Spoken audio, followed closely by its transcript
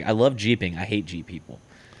I love Jeeping. I hate Jeep people.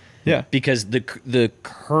 Yeah. Because the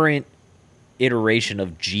current iteration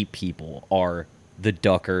of Jeep people are the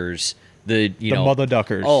duckers, the mother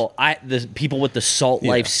duckers. Oh, the people with the Salt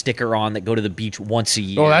Life sticker on that go to the beach once a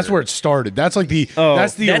year. Oh, that's where it started. That's like the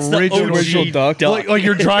that's the that's the original OG duck. Like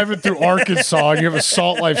you're driving through Arkansas and you have a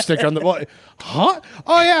Salt Life sticker on the huh?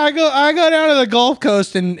 Oh yeah, I go down to the Gulf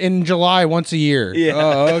Coast in July once a year. Yeah.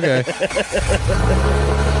 Oh, okay.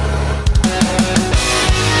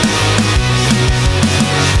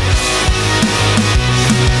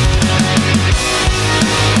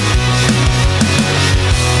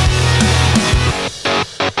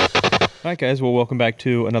 All right, guys. Well, welcome back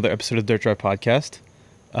to another episode of Dirt Drive Podcast.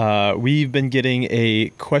 We've been getting a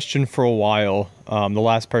question for a while. The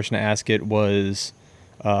last person to ask it was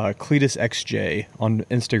Cletus XJ on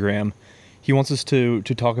Instagram. He wants us to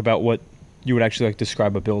talk about what you would actually like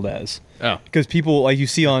describe a build as. Oh, because people like you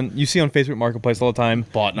see on Facebook Marketplace all the time.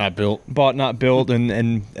 bought not built,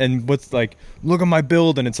 and what's like, look at my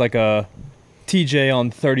build, and it's like a TJ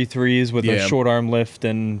on 33s with a short arm lift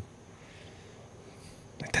and.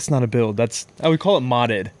 That's not a build. I would call it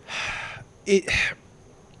modded.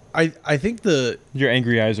 I think your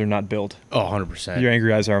angry eyes are not build. 100%. Your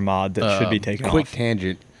angry eyes are a mod that should be taken quick off.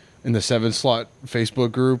 tangent. In the 7-slot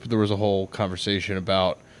Facebook group, there was a whole conversation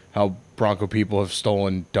about how Bronco people have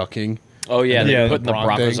stolen ducking. Oh yeah, Yeah, they put the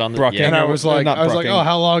Broncos on the Brock- yeah. And I was like, Brocking. oh,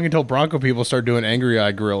 how long until Bronco people start doing angry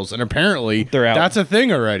eye grills? And apparently, They're out. that's a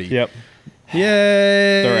thing already. Yep. Yay!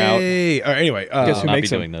 They're out. All right, anyway, Guess who not makes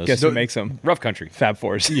be them? doing those. Guess who No- makes them? Rough Country. Fab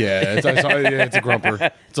Force. yeah, it's a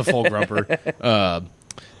grumper. It's a full grumper.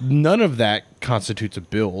 None of that constitutes a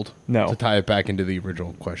build. No. To tie it back into the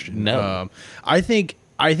original question. No. I think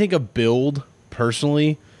a build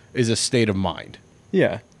personally is a state of mind.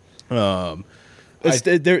 Yeah.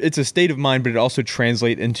 It's a state of mind, but it also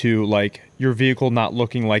translates into like your vehicle not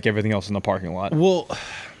looking like everything else in the parking lot. Well,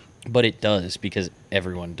 But it does because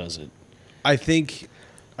everyone does it. I think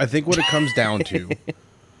what it comes down to,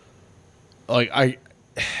 like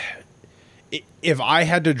if I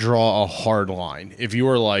had to draw a hard line, if you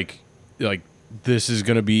were like this is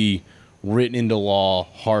going to be written into law,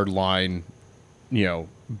 hard line,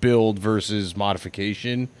 build versus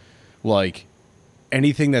modification, like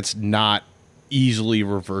anything that's not easily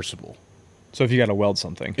reversible. So if you got to weld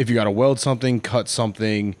something, If you got to weld something, cut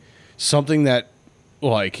something that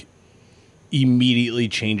like immediately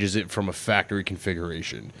changes it from a factory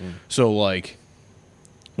configuration. So like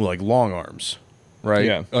long arms, right?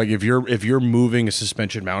 Yeah. Like if you're moving a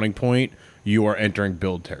suspension mounting point, you are entering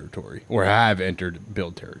build territory or have entered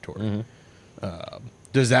build territory.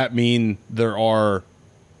 Does that mean there are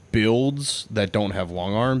builds that don't have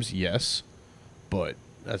long arms? Yes, but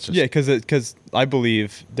that's just because I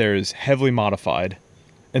believe there's heavily modified,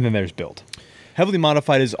 and then there's build. Heavily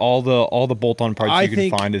modified is all the bolt-on parts you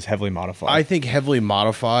can find is heavily modified. I think heavily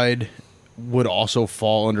modified would also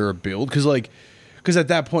fall under a build because at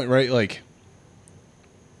that point, right,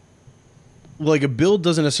 like a build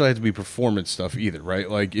doesn't necessarily have to be performance stuff either, right?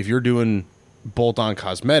 Like if you're doing bolt-on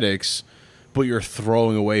cosmetics, but you're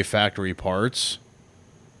throwing away factory parts,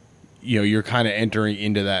 you're kind of entering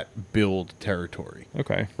into that build territory,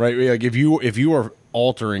 Okay. right? Like if you are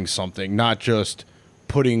altering something, not just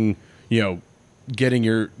putting, getting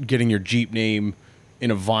your Jeep name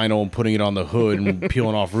in a vinyl and putting it on the hood and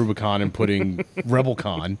peeling off Rubicon and putting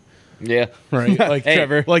Rebelcon, Yeah. right? Like Hey,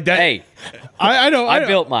 Trevor. like that. Hey, I know. I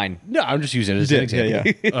built mine. No, I'm just using it as an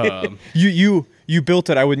example. You built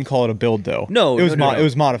it. I wouldn't call it a build though. No, it was no. it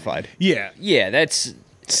was modified. Yeah. Yeah, that's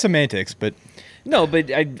It's semantics, but no, but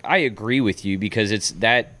I agree with you because it's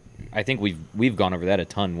that. I think we've gone over that a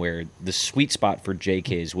ton. Where the sweet spot for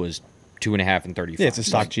JKs was 2.5 and 35. Yeah, it's a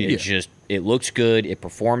stock Jeep. It looks good. It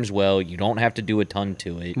performs well. You don't have to do a ton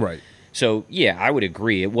to it. Right. So yeah, I would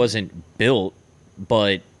agree. It wasn't built,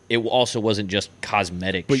 but it also wasn't just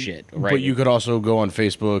cosmetic shit. Right. But you could also go on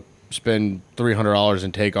Facebook, spend $300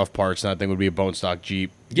 in takeoff parts, and that thing would be a bone stock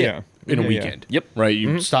Jeep. yeah. In a Yeah, weekend. Yep. Right.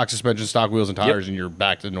 You stock suspension, stock wheels and tires, Yep. and you're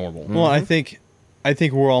back to normal. Well, I think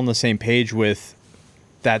we're all on the same page with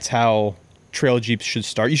that's how trail Jeeps should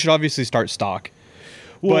start. You should obviously start stock,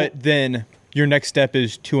 but then your next step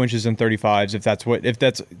is 2 inches and 35s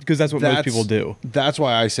because that's what most people do. That's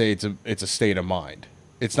why I say it's a state of mind.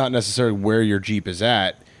 It's not necessarily where your Jeep is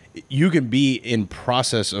at. You can be in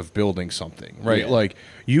process of building something, right? Yeah. Like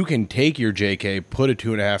you can take your JK, put a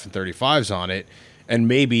 2.5 and 35s on it, and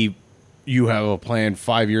maybe you have a plan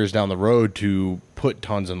 5 years down the road to put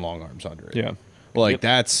tons and long arms under it. Yeah. Like Yep.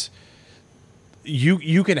 that's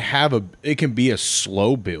you can have it can be a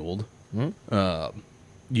slow build.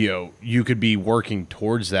 You could be working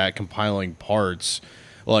towards that, compiling parts.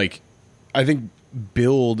 like, I think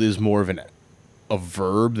build is more of a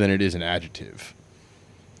verb than it is an adjective.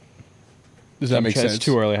 Does that make sense? It's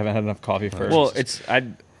too early. I haven't had enough coffee first. Well,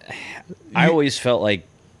 I always felt like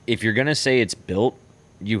if you're gonna say it's built,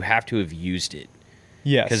 you have to have used it.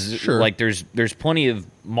 yes. Because Sure. like there's plenty of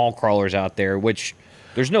mall crawlers out there, which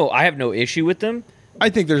I have no issue with them, I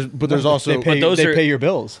think there's also they pay, those they are- pay your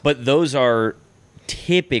bills. but those are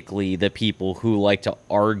typically the people who like to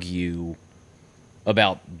argue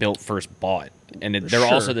about built first bought, and they're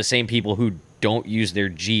Sure. also the same people who don't use their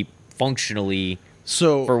Jeep functionally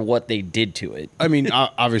so for what they did to it. I mean,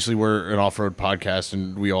 obviously, we're an off-road podcast,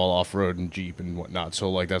 and we all off-road and Jeep and whatnot. So,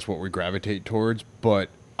 like, that's what we gravitate towards. But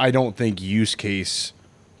I don't think use case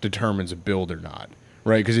determines a build or not,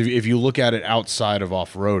 right? Because if you look at it outside of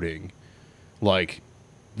off-roading, like,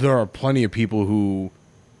 there are plenty of people who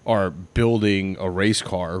are building a race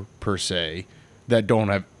car, per se, that don't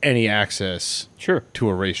have any access Sure. to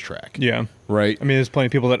a racetrack. Yeah. Right? I mean, there's plenty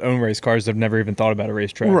of people that own race cars that have never even thought about a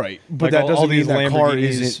racetrack. Right, but Like that all doesn't mean these that car Lamborghinis,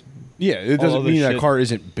 isn't. Yeah, it all doesn't other mean that shit. car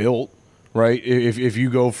isn't built, right? If you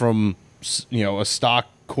go from a stock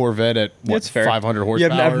Corvette at That's fair. 500 Yeah,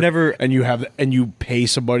 horsepower, I've never- and you pay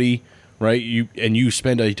somebody, right? You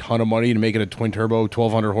spend a ton of money to make it a twin turbo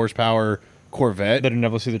 1200 horsepower Corvette That'll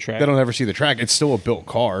never see the track. that'll never see the track. It's still a built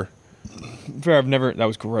car. Fair, I've never. That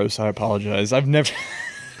was gross. I apologize. I've never.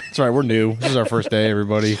 It's all right. We're new. This is our first day,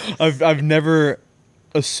 everybody. I've never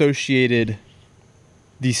associated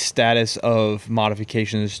the status of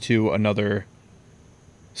modifications to another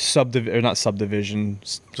not subdivision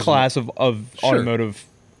class of Sure. automotive,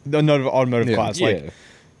 another automotive Yeah. class, Yeah.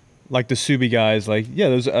 like the Subi guys. Like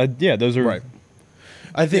those are Right.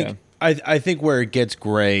 I think Yeah. I think where it gets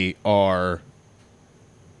gray are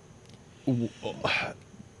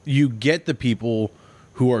you get the people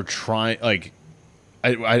who are trying, like,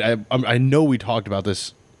 I know we talked about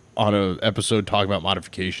this on an episode talking about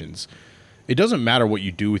modifications. It doesn't matter what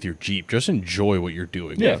you do with your Jeep, just enjoy what you're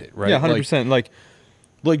doing with it, right? Yeah, 100%.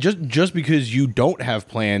 Like just because you don't have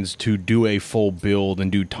plans to do a full build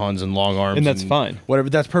and do tons and long arms, And that's fine. Whatever,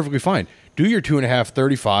 that's perfectly fine. Do your 2.5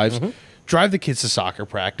 35s, Mm-hmm. drive the kids to soccer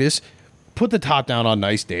practice, put the top down on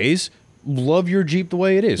nice days. Love your Jeep the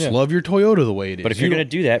way it is. Yeah. Love your Toyota the way it is. But if you're You gonna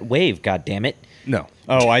do that, wave, goddammit. no,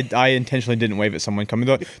 Oh, I intentionally didn't wave at someone coming.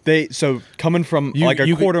 Coming from like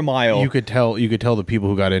a quarter mile. you could tell the people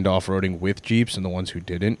who got into off roading with Jeeps and the ones who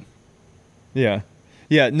didn't. Yeah.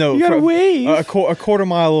 Yeah, no. You gotta wave. A quarter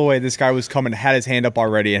mile away, this guy was coming, had his hand up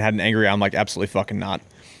already, and had an angry eye. I'm like, absolutely fucking not.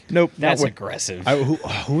 Nope. That's not aggressive.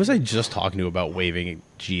 Who was I just talking to about waving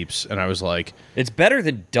Jeeps? And I was like, It's better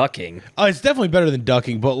than ducking, oh, it's definitely better than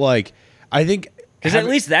ducking, but like, I think because at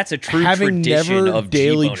least that's a true having tradition never of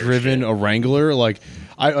daily Jeep driven ownership. a Wrangler,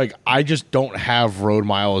 I just don't have road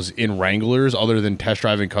miles in Wranglers other than test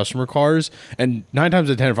driving customer cars. And 9 times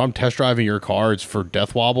out of 10, if I'm test driving your car, it's for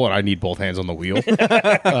death wobble and I need both hands on the wheel.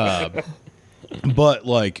 But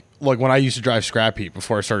like when I used to drive Scrap Heap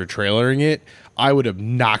before I started trailering it, I would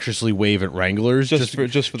obnoxiously wave at Wranglers Just for the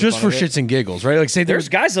fun of it. shits and giggles, right? Like say There's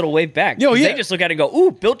guys that'll wave back. Yo, 'cause yeah. They just look at it and go,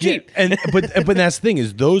 "Ooh, built Yeah, Jeep." and but that's the thing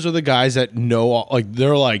is those are the guys that know, like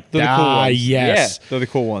they're like They're the cool ones. yes. They're the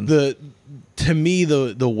cool ones. To me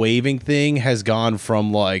the waving thing has gone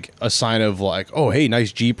from like a sign of like, oh hey,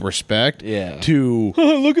 nice Jeep, respect, Yeah. to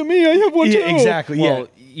Look at me, I have one too. yeah, exactly, Well, yeah.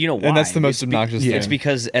 you know why? And that's the most It's be- obnoxious yeah. It's thing.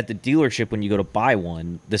 because at the dealership, when you go to buy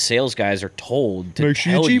one, the sales guys are told to Make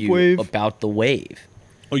sure you tell Jeep you wave. about the wave.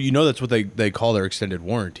 Oh, you know that's what they call their extended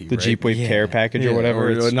warranty, the right? Jeep Wave Yeah. Care package Yeah, or whatever.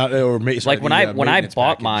 or, it's- not, or sorry, Like when I maintenance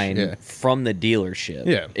bought package. mine Yeah. from the dealership,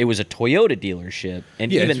 Yeah. it was a Toyota dealership,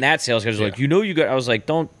 and Yeah, even it's- that sales guy was like, yeah. "You know, you got." I was like,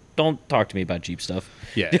 "Don't talk to me about Jeep stuff."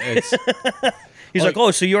 Yeah, it's He's like,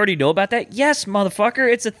 "Oh, so you already know about that?" Yes,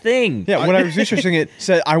 motherfucker, it's a thing. yeah, when I was researching it,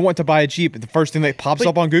 said I want to buy a Jeep. The first thing that pops But-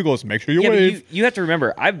 up on Google is make sure you Yeah, but wave. you have to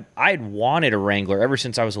remember, I had wanted a Wrangler ever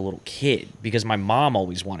since I was a little kid because my mom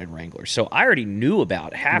always wanted Wranglers. So I already knew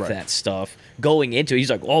about half Right. that stuff going into it.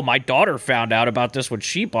 He's like, "Oh, my daughter found out about this when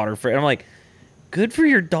she bought her friend." I'm like, "Good for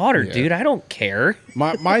your daughter, Yeah. dude. I don't care."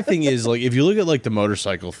 my thing is like if you look at like the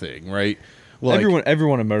motorcycle thing, right? Like,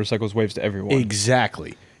 everyone in motorcycles waves to everyone.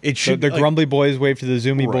 exactly. It The, should the like, grumbly boys wave to the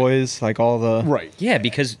zoomy Right. boys, like all the. right. Yeah,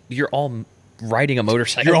 because you're all riding a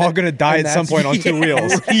motorcycle. You're all gonna die And at some that's- point on two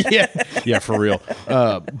wheels. yeah, for real.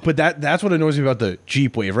 But that's what annoys me about the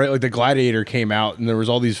Jeep wave, right? Like the Gladiator came out, and there was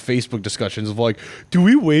all these Facebook discussions of like, do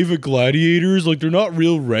we wave at Gladiators? Like they're not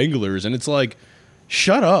real Wranglers, and it's like,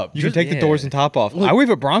 Shut up. You can take the yeah. doors and top off. Look, I wave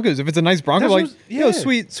at Broncos if it's a nice Bronco. That's Like, what- yo,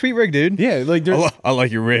 yeah. sweet rig, dude. Yeah, like there's, I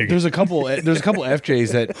like your rig. there's a couple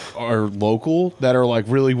FJs that are local that are like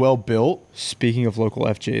really well built, Speaking of local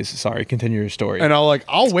FJs, sorry, continue your story. and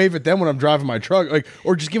I'll wave at them when I'm driving my truck, like,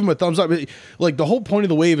 or just give them a thumbs up. Like the whole point of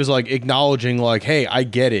the wave is like acknowledging, like, hey, I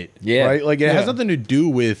get it. Yeah. Right. Like it has Yeah. nothing to do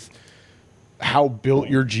with how built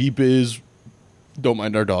your Jeep is. Don't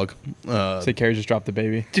mind our dog. Say Carrie just dropped the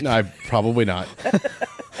baby. No, probably not.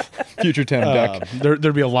 Future tandem deck.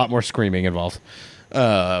 There'd be a lot more screaming involved.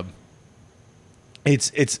 It's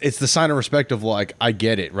the sign of respect of like I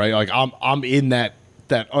get it, right? Like I'm in that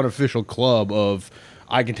unofficial club of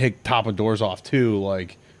I can take top and doors off too.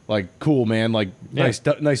 Like cool, man. Like Yeah.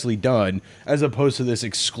 nicely done. As opposed to this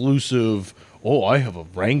exclusive. Oh, I have a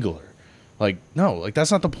Wrangler. Like no, like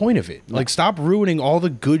that's not the point of it. Like stop ruining all the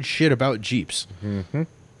good shit about Jeeps.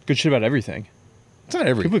 Good shit about everything. It's not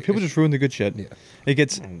everything. People just ruin the good shit. Yeah. It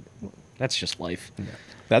gets That's just life.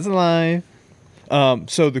 that's a lie.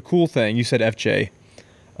 So the cool thing you said, FJ.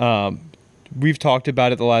 We've talked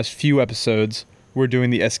about it the last few episodes. We're doing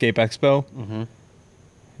the Escape Expo. Mm-hmm.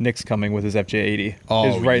 Nick's coming with his FJ80.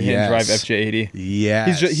 Oh, his right-hand drive yes. FJ80. Yeah.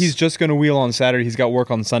 He's just going to wheel on Saturday. He's got work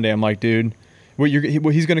on Sunday. I'm like, dude,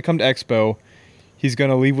 he's going to come to Expo. He's going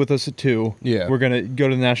to leave with us at 2. Yeah. We're going to go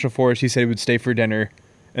to the National Forest. He said he would stay for dinner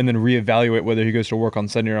and then reevaluate whether he goes to work on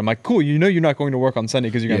Sunday. I'm like, cool, you're not going to work on Sunday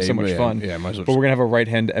because you're going to have so much fun. Yeah, might as well But just- we're going to have a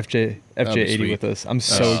right-hand FJ80 sweet. with us. I'm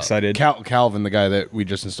so excited. Calvin, the guy that we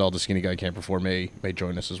just installed the Skinny Guy camper for, may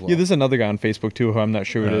join us as well. Yeah, there's another guy on Facebook, too, who I'm not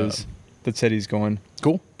sure who it is, that said he's going.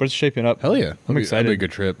 cool. But it's shaping up. Hell yeah. I'm excited. That'd be a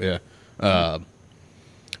good trip, yeah.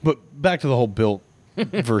 But back to the whole built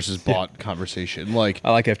versus bought conversation. Like,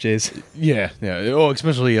 I like FJs. yeah. Oh,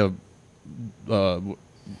 especially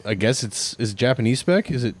I guess is Japanese spec?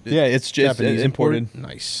 Is it? Yeah, it's Japanese imported.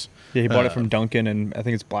 Nice. Yeah, he bought it from Duncan, and I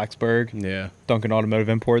think it's Blacksburg. Yeah. Duncan Automotive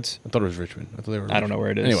Imports. I thought it was Richmond. I thought they were. I don't know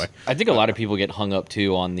where it is. Anyway, I think a lot of people get hung up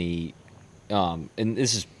too on the, and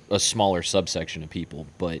this is a smaller subsection of people,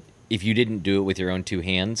 but if you didn't do it with your own 2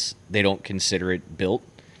 hands, they don't consider it built.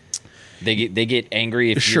 They get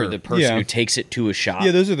angry if Sure. you're the person Yeah. who takes it to a shop.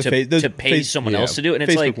 Yeah, those are the to pay someone else to do it, and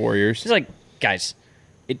it's Facebook like warriors. It's like, guys,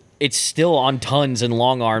 it's still on tons and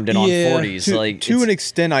long armed and on 40s. To, like to it's- an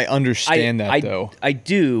extent, I understand that though. I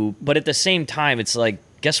do, but at the same time, it's like,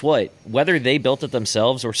 guess what? Whether they built it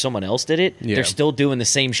themselves or someone else did it, Yeah. they're still doing the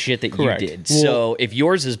same shit that Correct. you did. Well- So if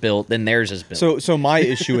yours is built, then theirs is built. So my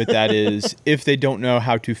issue with that is if they don't know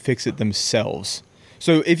how to fix it themselves.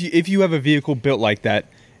 So if you have a vehicle built like that,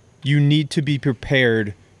 you need to be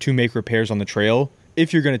prepared to make repairs on the trail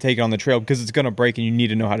if you're going to take it on the trail because it's going to break and you need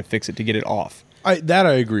to know how to fix it to get it off. I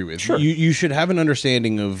agree with. Sure. You should have an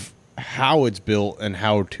understanding of how it's built and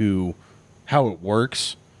how it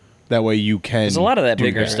works. That way you can. There's a lot of that do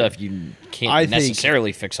bigger that. stuff you can't I think-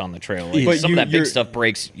 necessarily fix on the trail. Like, But some of that big you're- stuff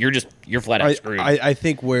breaks. You're flat out screwed. I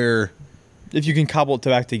think where If you can cobble it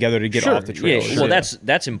back together to get Sure, off the trail. yeah, well,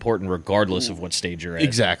 that's important regardless of what stage you're at.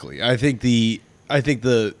 exactly. I think the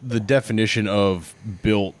definition of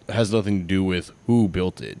built has nothing to do with who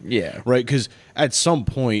built it. Yeah. Right. Because at some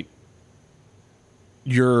point,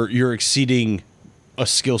 you're exceeding a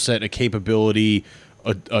skill set, a capability,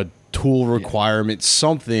 a tool requirement,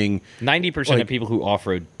 something. 90% Like- of people who off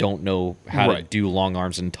road don't know how to Right. do long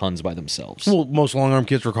arms and tons by themselves. Well, most long arm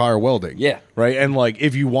kits require welding. Yeah. Right. And like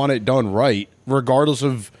if you want it done right, regardless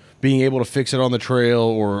of being able to fix it on the trail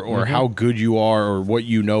or how good you are or what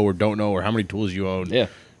you know or don't know or how many tools you own. Yeah.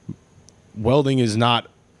 Welding is not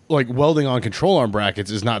like welding on control arm brackets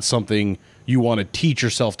is not something you want to teach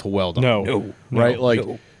yourself to weld on. No. Right? No, Like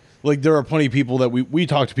no. like there are plenty of people that we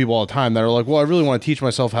talk to people all the time that are like, well, I really want to teach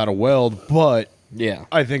myself how to weld, but Yeah.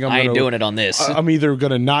 I think I ain't gonna- doing it on this. I'm either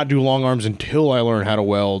gonna not do long arms until I learn how to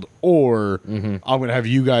weld, or I'm gonna have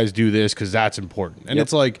you guys do this because that's important. And Yep.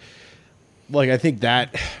 it's like I think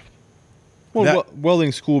that Well, That-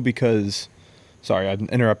 welding school because, sorry, I'm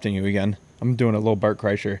interrupting you again. I'm doing a little Bart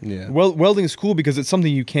Kreischer. Yeah. Welding school because it's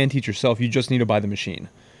something you can teach yourself. You just need to buy the machine.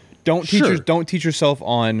 Don't teach Sure. don't teach yourself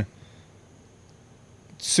on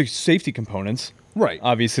safety components. right.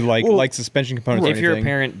 Obviously, like Well, suspension components. or if you're a anything.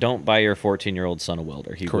 parent, don't buy your 14-year-old son a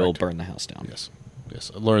welder. He will Correct. burn the house down. Yes,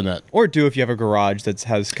 I learned that. or do if you have a garage that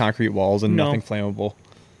has concrete walls and No. nothing flammable.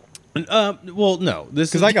 Well, no, this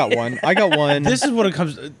Because is I got one. I got one. this is what it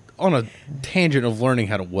comes on a tangent of learning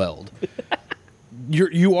how to weld.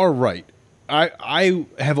 You are right. I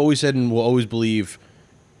have always said and will always believe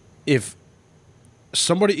if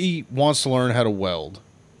somebody wants to learn how to weld,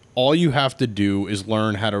 all you have to do is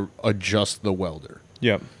learn how to adjust the welder.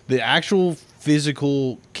 Yep. The actual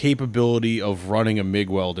physical capability of running a MIG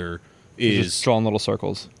welder is Just drawing little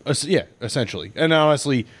circles. Yeah, essentially. And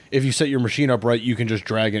honestly, if you set your machine up right, you can just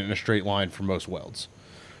drag it in a straight line for most welds.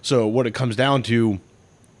 So what it comes down to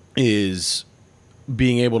is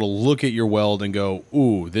being able to look at your weld and go,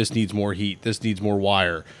 ooh, this needs more heat, this needs more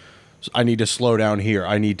wire. So I need to slow down here.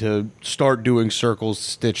 I need to start doing circles,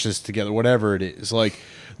 stitch this together, whatever it is. Like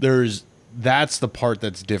that's the part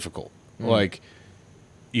that's difficult. Like,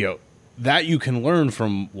 that you can learn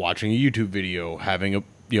from watching a YouTube video, having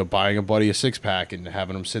buying a buddy a 6-pack and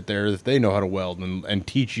having them sit there if they know how to weld and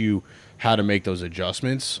teach you how to make those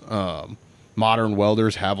adjustments. Modern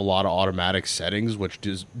welders have a lot of automatic settings, which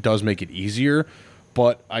does make it easier.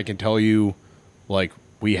 But I can tell you, like,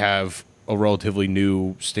 we have a relatively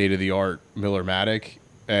new state-of-the-art Miller-Matic,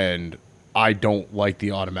 and I don't like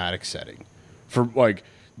the automatic setting. For, like,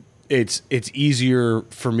 it's easier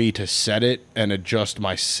for me to set it and adjust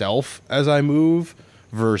myself as I move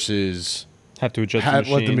versus Have to adjust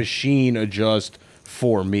let the machine adjust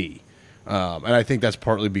for me. And I think that's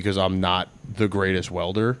partly because I'm not the greatest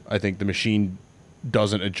welder. I think the machine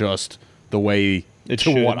doesn't adjust the way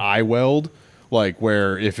what I weld. Like,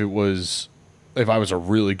 where if I was a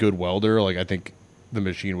really good welder, like, I think the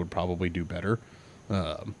machine would probably do better.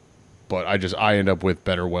 But I end up with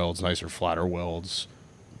better welds, nicer, flatter welds,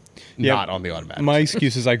 not on the automatic. My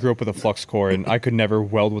excuse is I grew up with a flux core, and I could never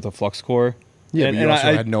weld with a flux core. Yeah, and, but you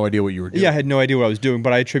also had no idea what you were doing. Yeah, I had no idea what I was doing,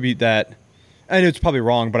 but I attribute that. I know it's probably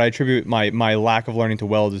wrong, but I attribute my lack of learning to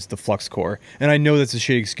weld is the flux core. And I know that's a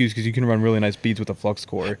shitty excuse because you can run really nice beads with a flux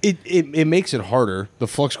core. It makes it harder. The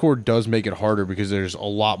flux core does make it harder because there's a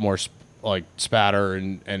lot more spatter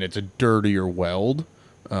and it's a dirtier weld.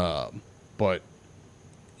 But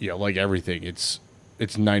like everything, it's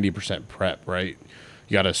 90% prep, right?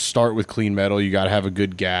 You got to start with clean metal. You got to have a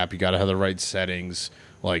good gap. You got to have the right settings.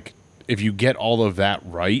 Like, if you get all of that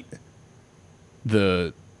right,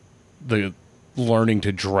 the learning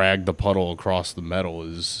to drag the puddle across the metal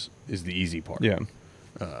is the easy part. Yeah.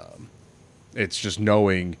 It's just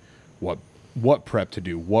knowing what prep to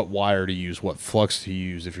do, what wire to use, what flux to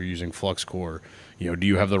use if you're using flux core. Do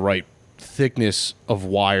you have the right thickness of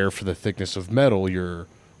wire for the thickness of metal you're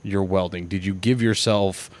welding? Did you give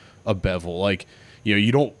yourself a bevel? Like,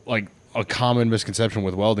 you don't, like, a common misconception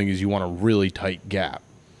with welding is you want a really tight gap.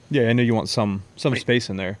 Yeah, I know you want some space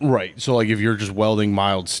in there. Right. So, like, if you're just welding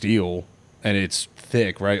mild steel and it's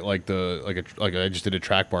thick, right? Like I just did a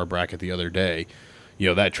track bar bracket the other day.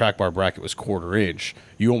 That track bar bracket was 1/4 inch.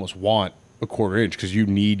 You almost want a 1/4 inch because you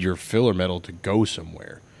need your filler metal to go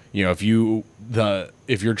somewhere. If you're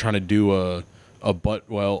trying to do a butt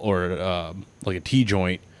weld or like a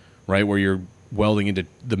T-joint, right, where you're welding into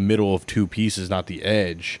the middle of two pieces, not the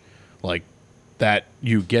edge, like that,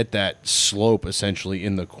 you get that slope essentially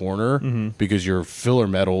in the corner because your filler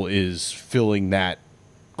metal is filling that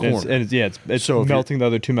corner. It's so melting the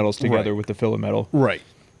other two metals together Right. with the filler metal. Right.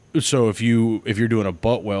 So if you're doing a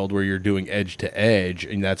butt weld where you're doing edge to edge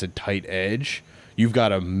and that's a tight edge, you've got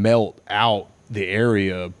to melt out the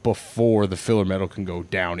area before the filler metal can go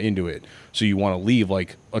down into it. So you want to leave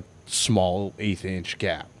like a small 1/8 inch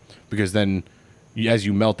gap, because then as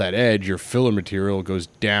you melt that edge, your filler material goes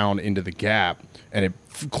down into the gap and it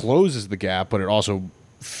closes the gap, but it also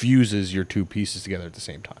fuses your two pieces together at the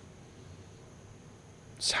same time.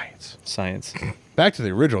 Science. Back to the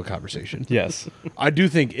original conversation. Yes. I do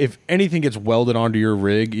think if anything gets welded onto your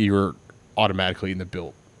rig, you're automatically in the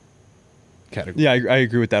built category. Yeah, I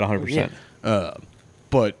agree with that 100%.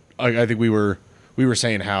 But I think we were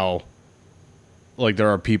saying how, like, there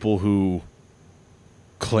are people who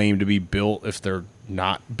claim to be built if they're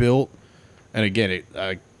not built, and again,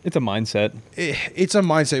 It's a mindset. it's a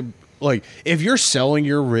mindset. Like, if you're selling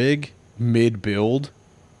your rig mid build,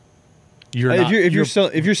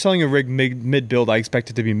 If you're selling a rig mid build, I expect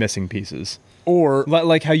it to be missing pieces. or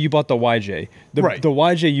Like how you bought the YJ. Right. The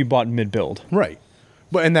YJ you bought mid build. right,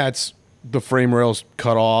 and that's the frame rails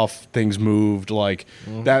cut off, things moved, like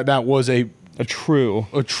that was a true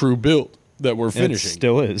build that we're and it finishing.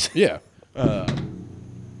 still is. Yeah.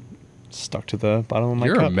 Stuck to the bottom of my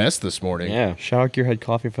You're cup. a mess this morning. Yeah. Shout out Gearhead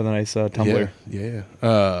Coffee for the nice tumbler. Yeah.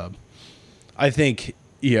 I think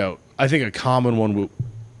a common one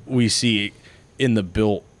we see in the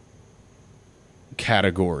built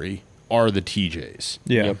category are the TJs.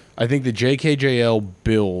 Yeah. Yep. I think the JKJL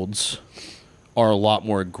builds are a lot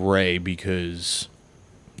more gray because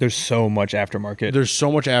There's so much aftermarket. there's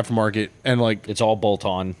so much aftermarket, and like, It's all bolt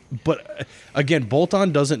on. but again,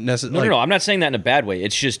 bolt-on doesn't necessarily. No. I'm not saying that in a bad way.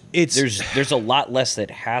 It's just It's- there's a lot less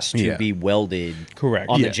that has to Yeah. be welded. Correct.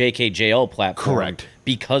 On Yeah. the JKJL platform. Correct.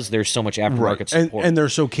 Because there's so much aftermarket And support. they're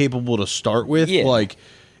so capable to start with. Yeah. Like,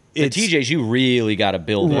 The TJs you really got to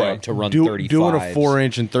build up to run 35s. Doing a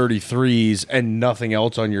 4-inch and 33s and nothing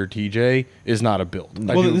else on your TJ is not a build.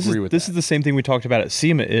 I do agree with this that. is the same thing we talked about at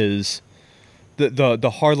SEMA. Is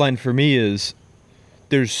the hard line for me is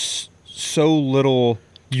there's so little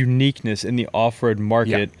uniqueness in the off-road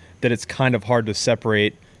market that it's kind of hard to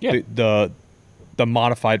separate the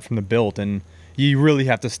modified from the built, and you really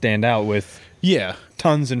have to stand out with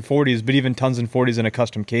tons and 40s, but even tons and 40s in a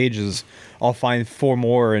custom cage is I'll find 4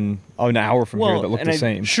 more in an hour from here that look the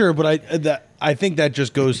same. Sure, but I think that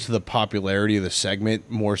just goes to the popularity of the segment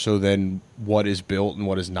more so than what is built and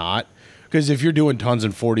what is not. Because if you're doing tons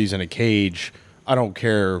and 40s in a cage, I don't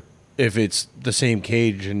care if it's the same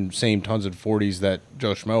cage and same tons and 40s that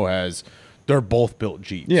Joe Schmo has. They're both built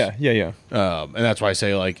Jeeps. Yeah. And that's why I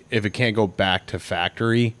say, like, if it can't go back to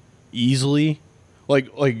factory easily, like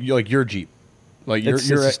your Jeep. Like It's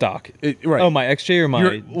a stock. Right. Oh, my XJ or my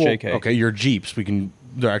JK? Okay, your Jeeps,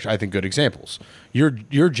 they're actually, I think, good examples. Your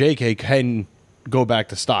JK can go back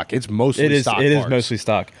to stock. It's mostly stock. It is mostly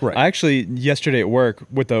stock. Right. I actually, yesterday at work,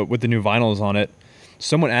 with the new vinyls on it,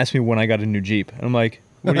 someone asked me when I got a new Jeep. And I'm like,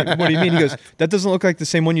 what do you mean? He goes, that doesn't look like the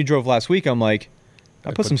same one you drove last week. I'm like,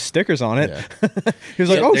 I put some stickers on it. Yeah. He was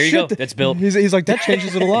like, oh, there you shit. go. That's built. He's like, that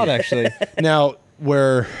changes it a lot, actually. Now,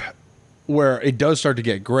 where it does start to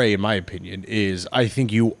get gray, in my opinion, is I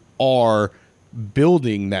think you are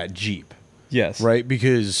building that Jeep. Yes. Right?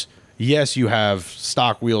 Because, yes, you have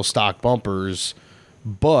stock wheels, stock bumpers,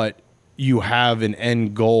 but you have an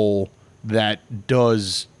end goal that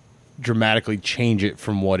does dramatically change it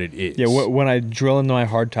from what it is. Yeah, when I drill into my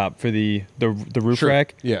hardtop for the roof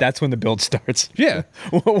rack, that's when the build starts. Yeah.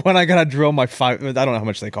 When I gotta drill my I don't know how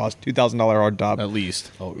much they cost, $2,000 hardtop. At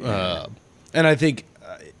least. Oh, yeah. And I think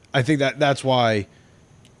that's why,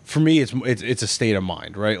 for me, it's a state of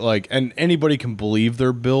mind, right? Like, and anybody can believe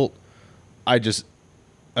they're built. I don't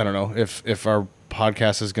know if our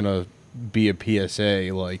podcast is gonna be a PSA,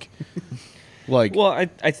 like. Well,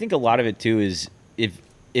 I think a lot of it too is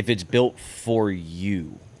if it's built for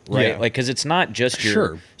you, right? Yeah. Like, because it's not just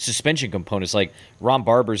your suspension components. Like Ron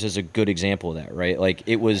Barber's is a good example of that, right? Like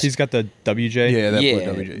he's got the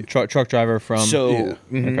WJ, WJ truck driver from. So,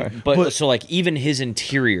 Okay. but so like even his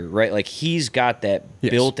interior, right? Like he's got that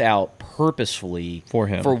built out purposefully for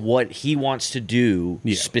him for what he wants to do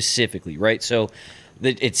specifically, right? So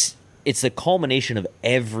it's the culmination of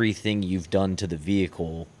everything you've done to the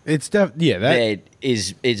vehicle. It's that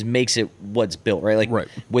makes it what's built, right? Like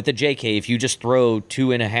with the JK, if you just throw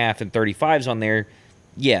 2.5 and 35s on there,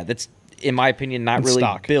 that's in my opinion not really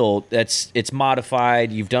stock. Built. It's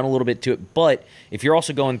modified. You've done a little bit to it, but if you're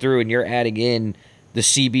also going through and you're adding in the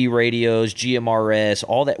CB radios, GMRS,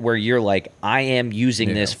 all that, where you're like, I am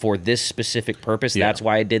using this for this specific purpose. That's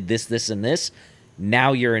why I did this, this, and this.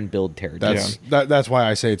 Now you're in build territory. That's why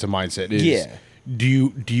I say it's a mindset.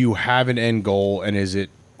 Do you have an end goal, and is it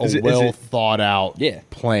well thought out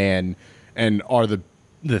plan, and are the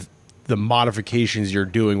modifications you're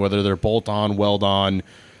doing, whether they're bolt on, weld on,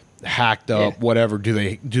 hacked up, whatever, do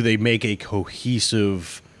they make a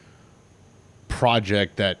cohesive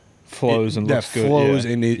project that flows and looks good,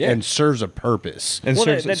 and serves a purpose, and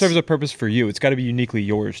serves a purpose for you. It's got to be uniquely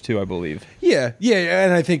yours too, I believe.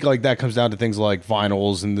 And I think like that comes down to things like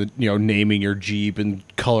vinyls and the naming your Jeep and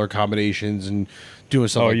color combinations and doing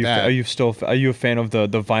stuff like that. Are you a fan of the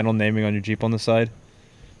vinyl naming on your Jeep on the side,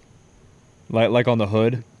 like on the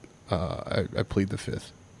hood? I plead the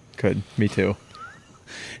fifth. Good, me too.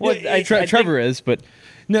 Well, Trevor is, but.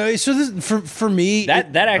 No, so this for me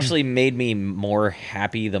that actually made me more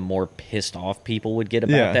happy. The more pissed off people would get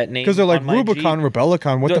about that name, because they're like Rubicon,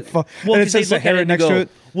 Rebellicon. What the fuck? Well, and it says Sahara next to it.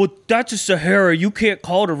 Well, that's a Sahara. You can't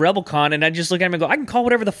call it a Rebellicon. And I just look at him and go, I can call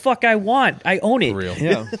whatever the fuck I want. I own it. For real.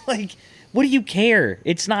 Yeah. Like, what do you care?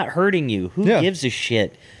 It's not hurting you. Who gives a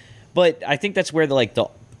shit? But I think that's where the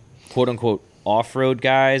quote unquote off-road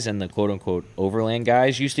guys and the quote unquote overland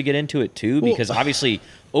guys used to get into it too, because obviously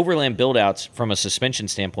overland build-outs from a suspension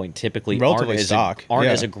standpoint typically aren't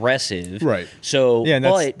as aggressive, right? So and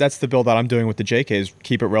that's the build-out I'm doing with the JK is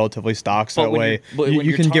keep it relatively stock, so that way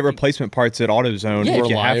you can get replacement parts at AutoZone if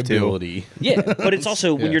you have to. But it's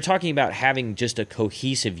also when you're talking about having just a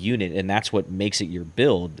cohesive unit, and that's what makes it your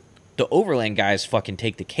build. The overland guys fucking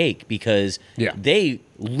take the cake because they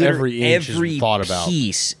literally every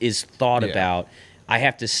piece is thought about. I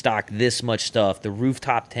have to stock this much stuff. The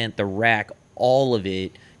rooftop tent, the rack, all of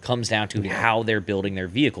it comes down to how they're building their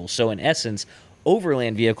vehicles. So in essence,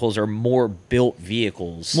 overland vehicles are more built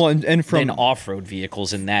vehicles than off-road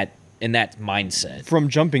vehicles in that mindset. From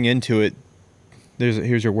jumping into it,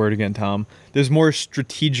 Here's your word again, Tom. There's more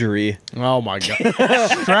strategery. Oh my god,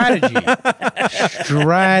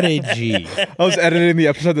 strategy. I was editing the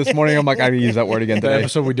episode this morning. I'm like, I gotta use that word again The today.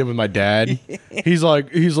 episode we did with my dad. He's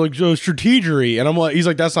like, strategery, and I'm like, he's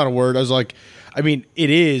like, that's not a word. I was like, I mean, it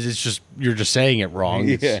is. It's just you're just saying it wrong.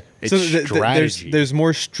 Yeah. It's So strategy. there's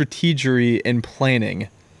more strategery in planning.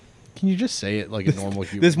 Can you just say it like a normal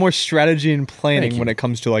human? There's more strategy in Thank planning you. when it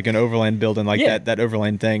comes to like an overland build and like Yeah. that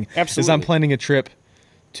overland thing. Because I'm Absolutely. planning a trip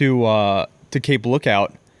to Cape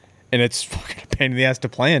Lookout, and it's fucking a pain in the ass to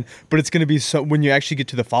plan. But it's going to be so when you actually get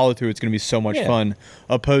to the follow through, it's going to be so much Yeah. fun.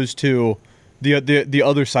 Opposed to the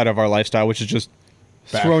other side of our lifestyle, which is just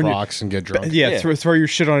Bash throwing rocks and get drunk. yeah, throw your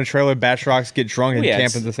shit on a trailer, bash rocks, get drunk, and Well, yeah,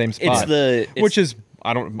 camp it's- at the same it's spot. Which is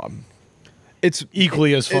I don't. It's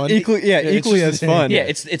Equally as fun. Equally, it's equally just as the fun. same. Yeah,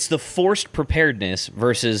 it's the forced preparedness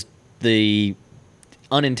versus the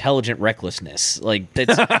unintelligent recklessness. Like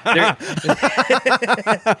that's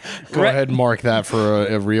Go ahead and mark that for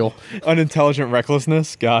a reel. Unintelligent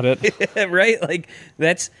recklessness. Got it. right? Like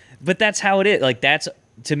that's how it is. Like that's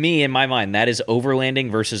to me in my mind that is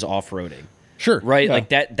overlanding versus off-roading. Sure. Right? Yeah. Like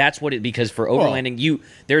that's what it because for overlanding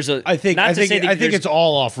there's a I think not I to think say that I think there's- it's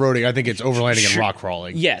all off roading. I think it's overlanding and Sure. rock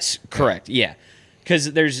crawling. Yes, correct. Yeah.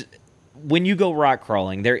 Cuz there's when you go rock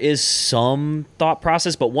crawling, there is some thought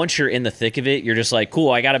process, but once you're in the thick of it, you're just like,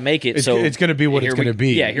 cool, I got to make it. It's, so it's going to be what it's here we- going to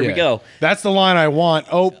be. Yeah, here we go. That's the line I want.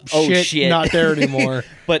 Oh, Shit. not there anymore.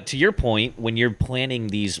 But to your point, when you're planning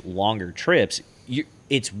these longer trips,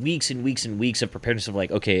 it's weeks and weeks and weeks of preparedness of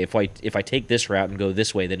like, okay, if I take this route and go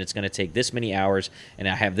this way, then it's going to take this many hours, and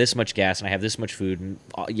I have this much gas, and I have this much food, and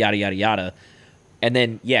yada yada yada. And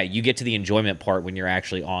then, yeah, you get to the enjoyment part when you're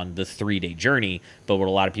actually on the 3-day journey. But what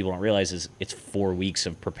a lot of people don't realize is it's 4 weeks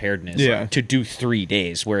of preparedness Yeah. to do 3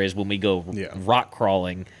 days. Whereas when we go Yeah. rock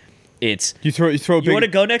crawling, it's You throw a you big want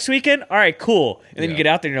to go next weekend? All right, cool. And then Yeah. you get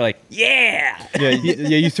out there and you're like, yeah.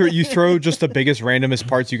 you throw just the biggest randomest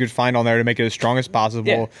parts you could find on there to make it as strong as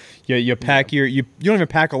possible. You pack you don't even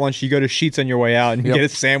pack a lunch. You go to Sheetz on your way out and you Yep.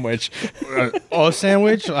 get a sandwich. A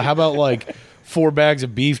sandwich? How about like 4 bags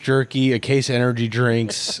of beef jerky, a case of energy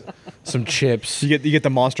drinks, some chips? You get the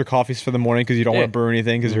monster coffees for the morning because you don't Yeah. want to brew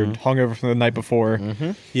anything because you're hungover from the night before.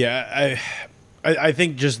 Yeah, I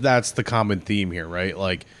think just that's the common theme here, right?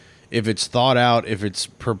 Like, if it's thought out, if it's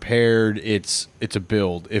prepared, it's a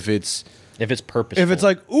build. If it's purposeful.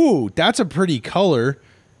 like, ooh, that's a pretty color,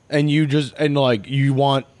 and you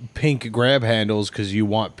want pink grab handles because you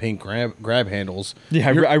want pink grab handles. Yeah,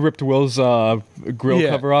 I ripped Will's grill Yeah.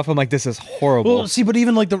 cover off. I'm like, this is horrible. Well, see, but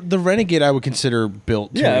even like the Renegade, I would consider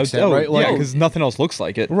built to an extent, right? Like, because nothing else looks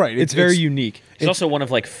like it. Right, It's it's- very it's- unique. It's also one of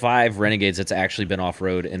like 5 Renegades that's actually been off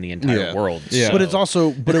road in the entire world. Yeah. So- But it's also,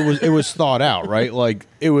 it was thought out, right? Like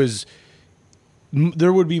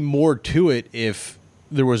there would be more to it if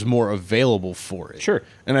there was more available for it. Sure.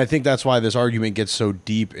 And I think that's why this argument gets so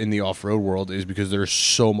deep in the off-road world is because there's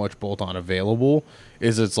so much bolt-on available.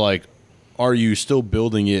 It's like, are you still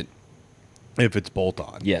building it if it's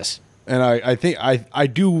bolt-on? yes. And I think I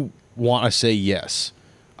do want to say yes.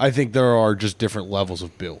 I think there are just different levels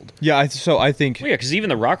of build. Yeah, I think Well, yeah, because even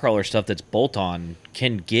the rock crawler stuff that's bolt on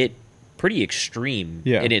can get pretty extreme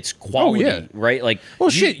Yeah. in its quality, yeah. right? Like, Well,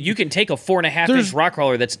 you, shit. you can take a 4.5 There's- inch rock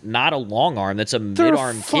crawler that's not a long arm, that's a There mid are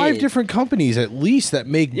arm 5 different companies at least that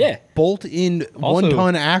make Yeah. bolt-in Also-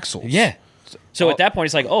 1-ton axles. Yeah. So at that point,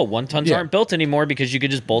 it's like, oh, 1-tons Yeah. aren't built anymore because you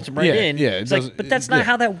could just bolt them right Yeah, in. yeah, it It's like, doesn't- but that's not yeah.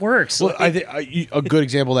 how that works. Well, Like, I think a good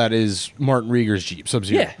example of that is Martin Rieger's Jeep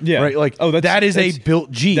Sub-Zero. Yeah. Yeah. Right? Like, Oh, that is a that's-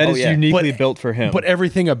 built Jeep. that is yeah. uniquely But- built for him. But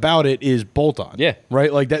everything about it is bolt-on. Yeah.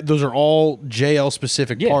 Right? Like, that. Those are all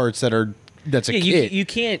JL-specific Yeah. parts that's a yeah, kit. you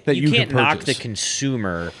can't that you can can't knock the purchase.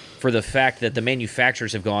 consumer for the fact that the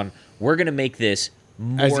manufacturers have gone, we're going to make this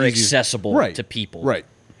As more easy as- accessible Right, to people. right.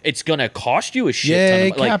 It's going to cost you a shit Yay,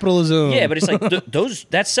 ton of like, capitalism. Yeah, but it's like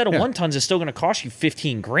that set of Yeah. 1-tons is still going to cost you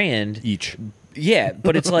 15 grand Each. Yeah,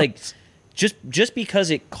 but it's like just because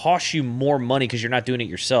it costs you more money because you're not doing it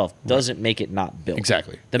yourself doesn't make it not built.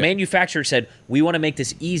 Exactly. The Yeah. manufacturer said, we want to make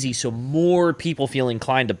this easy so more people feel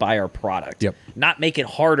inclined to buy our product. Yep. Not make it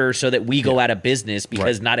harder so that we go out of business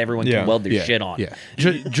because Right. not everyone Yeah. can weld their Yeah. shit on. Yeah.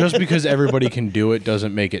 Just because everybody can do it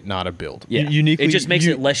doesn't make it not a build. Yeah. Uniquely- it just makes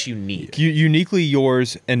you- it less unique. uniquely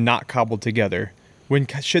yours and not cobbled together. When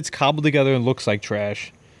shit's cobbled together and looks like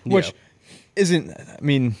trash, which Yeah. isn't. I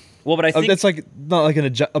mean, Well, but I think that's like not like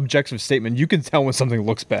an objective statement. You can tell when something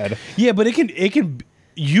looks bad. Yeah, but it can.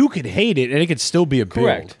 You could hate it, and it could still be a build.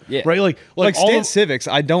 Correct. Yeah. Right. Like Like all Stan of- Civics,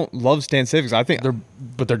 I don't love Stan Civics. I think They're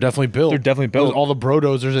definitely built. They're definitely built. All the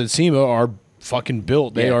Brodozers at SEMA are fucking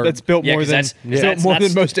built. They are. That's built Yeah, more 'cause than that's- built that's more not than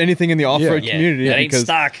s- most anything in the off-road Yeah, community. that ain't because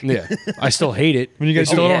stock. Yeah, I still hate it. When you guys-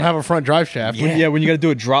 They still Oh, don't yeah. have a front drive shaft. Yeah. when you got to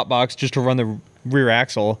do a drop box just to run the rear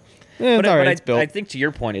axle, it's all right. It's built. I think to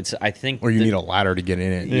your point, I think Or you need a ladder to get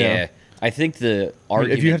in it. yeah. Yeah. I think the I mean,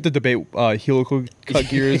 argument. if you have to debate helical cut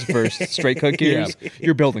gears versus straight cut gears,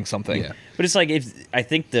 you're building something. Yeah. But it's like I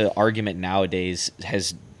think the argument nowadays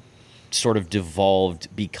has sort of devolved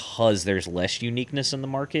because there's less uniqueness in the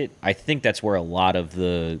market. I think that's where a lot of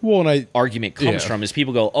the Well, and argument comes yeah. from is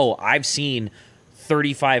people go, "Oh, I've seen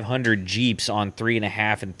 3,500 Jeeps on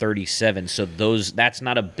 3.5 and 37, so that's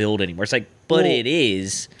not a build anymore." It's like, but Well- it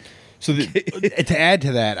is. So the, to add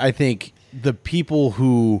to that, I think the people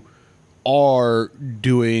who are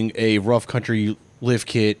doing a rough country lift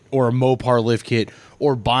kit or a Mopar lift kit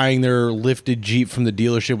or buying their lifted Jeep from the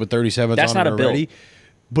dealership with 37s That's on not it a build. already,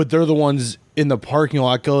 but they're the ones in the parking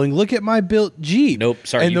lot going, "Look at my built Jeep." Nope,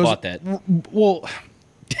 sorry, you bought that. Well,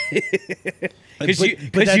 Because but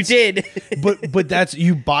you that's- did. but that's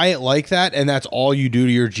you buy it like that, and that's all you do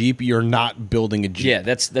to your Jeep. You're not building a Jeep. Yeah,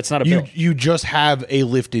 that's not a you build. you just have a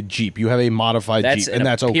lifted Jeep. You have a modified That's Jeep, an and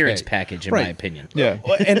that's appearance okay. package, in my Right. opinion. yeah,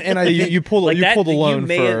 And I you, think- you pull Like you that, pull the loan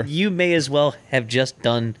for you may as well have just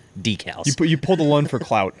done decals. you pull the loan for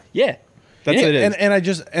clout. yeah, That's Yeah. what it is. and I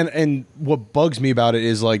just and what bugs me about it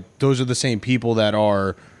is like those are the same people that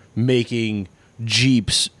are making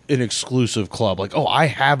Jeeps an exclusive club. Like, oh, I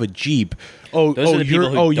have a Jeep. Oh, Those are the people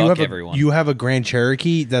who you duck have everyone. you have a Grand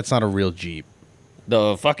Cherokee. That's not a real Jeep.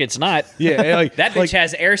 The fuck it's not. Yeah, like That bitch like,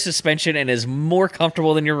 has air suspension and is more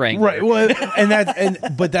comfortable than your Wrangler. right. Well,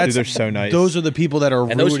 but that's they're so nice. Those are the people that are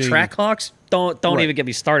And ruining, those Trackhawks, don't Right. even get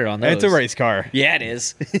me started on those. It's a race car. Yeah, it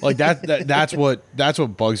is. like that's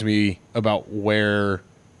what bugs me about where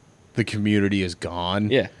the community has gone.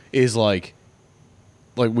 Yeah. Is like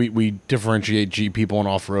we differentiate Jeep people and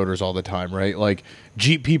off-roaders all the time, right? Like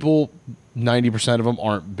Jeep people, 90% of them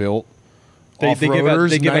aren't built. They give out- Off-roaders,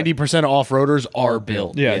 they give out- 90% of off-roaders are Are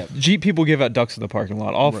built. built. Yeah. Yeah. Jeep people give out ducks in the parking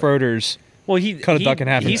lot. Off-roaders, Well, he Cut a duck in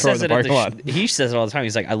half and he throw it says in the it at parking lot. He says it all the time.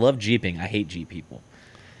 He's like, I love Jeeping. I hate Jeep people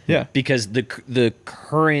yeah. because the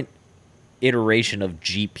current iteration of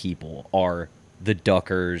Jeep people are the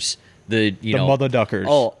duckers, the mother duckers.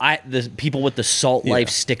 Oh, the people with the Salt Life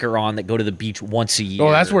Yeah. sticker on that go to the beach once a year.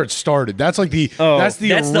 Oh, that's where it started. That's like the that's the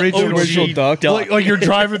that's the original, OG duck. Like you're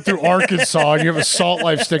driving through Arkansas and you have a Salt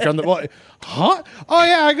Life sticker on the huh? Oh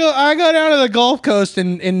yeah, I go down to the Gulf Coast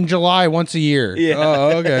in July once a year. Yeah.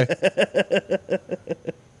 Oh, okay.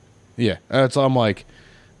 Yeah. That's I'm like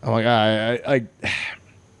I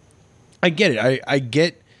get it. I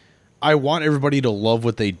get I want everybody to love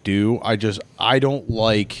what they do. I don't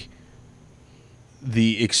like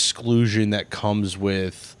the exclusion that comes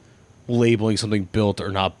with labeling something built or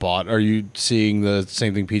not bought. Are you seeing the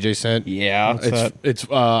same thing PJ sent? Yeah. that? It's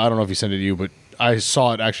I don't know if he sent it to you, but I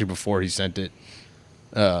saw it actually before he sent it.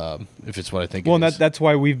 If it's what I think Well, it and is. that's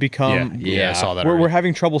why we've become. yeah, I saw that. We're already.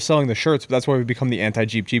 having trouble selling the shirts, but that's why we've become the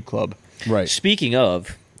anti-Jeep Jeep Club. right. Speaking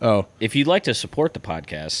of, Oh, if you'd like to support the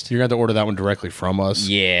podcast, you're going to have to order that one directly from us.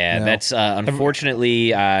 yeah, No. that's unfortunately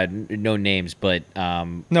no names, but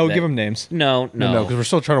No, that- give them names. No, No, because we're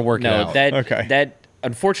still trying to work it no, out. Okay. that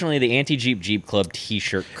unfortunately the anti-Jeep Jeep Club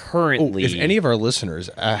T-shirt Oh, currently. if any of our listeners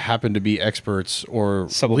happen to be experts or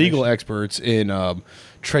Sublimation. legal experts in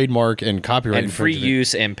trademark and copyright and free infringement,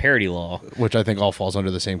 use and parody law, which I think all falls under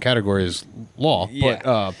the same category as law. Yeah.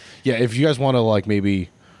 But yeah, if you guys want to like maybe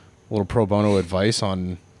a little pro bono advice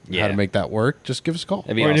on how Yeah. to make that work, just give us a call.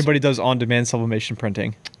 That'd be Or awesome. anybody does on-demand sublimation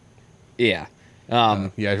printing. Yeah,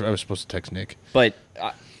 Yeah, I was supposed to text Nick. but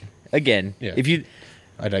again, Yeah. if you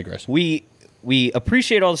I digress. we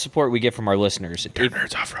appreciate all the support we get from our listeners.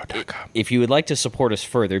 DirtNerdsOffroad.com. If you would like to support us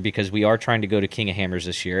further, because we are trying to go to King of Hammers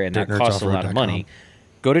this year, and that costs a lot of money,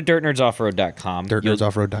 go to dirtnerdsoffroad.com.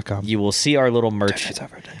 DirtNerdsOffroad.com. You will see our little merch.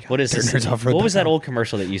 DirtNerdsOffroad.com. What is this? DirtNerdsOffroad.com. What was that old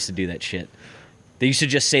commercial that used to do that shit? They used to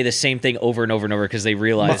just say the same thing over and over and over because they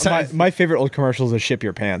realized. My favorite old commercial is Ship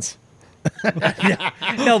Your Pants.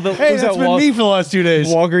 No, but Hey, was that's that been Wal- me for the last 2 days.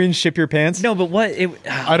 Walgreens Ship Your Pants. no, but what?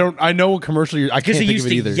 I know what commercial I can't Because they think used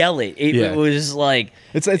of to it either. yell it. It Yeah. was like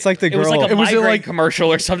It's like the it girl. was like a It was migraine like-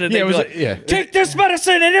 commercial or something. Yeah, They'd it be was like, like- yeah. take this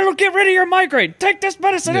medicine and it'll get rid of your migraine. Take this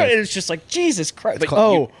medicine, Yeah. and it's just like Jesus Christ. But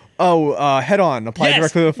head on, apply yes,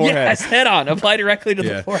 directly to the forehead. Yes, head on, apply directly to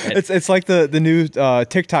Yeah. the forehead. It's like the new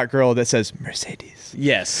TikTok girl that says Mercedes,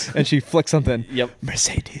 yes, and she flicks something. Yep.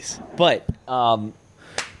 Mercedes. but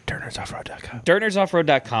DirtNerdsOffroad.com.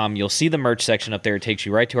 dirtnerdsoffroad.com, you'll see the merch section up there. It takes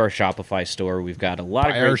you right to our Shopify store. We've got a lot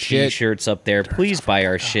Buy of our great shit. t-shirts up there. Please buy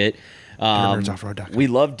our shit. DirtNerdsOffroad.com. We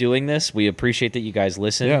love doing this. We appreciate that you guys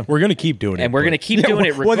listen. Yeah. We're gonna keep doing it, And we're going to keep Yeah, doing it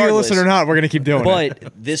regardless. whether you listen or not, we're gonna keep doing it.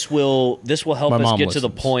 But this will help My us mom get to the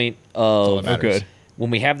listens. point all of that matters. Good. when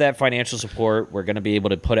we have that financial support, we're going to be able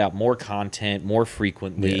to put out more content more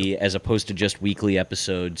frequently as opposed to just weekly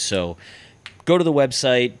episodes. So go to the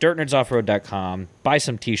website, dirtnerdsoffroad.com, buy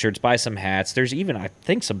some t-shirts, buy some hats. There's even, I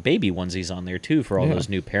think, some baby onesies on there too for all Yeah. those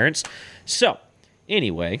new parents. So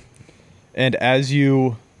anyway, And as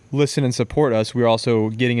you listen and support us, we're also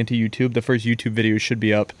getting into YouTube. The first YouTube video should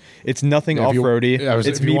be up. It's nothing If you- off-roady.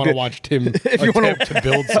 if you want to watch Tim if you wanna- attempt to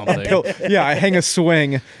build something. Yeah, I hang a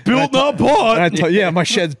swing. Build not bought. And I tell, yeah, my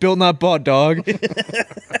shed's built, not bought, dog.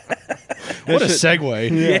 What a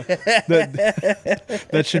segue.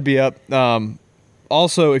 That should be up.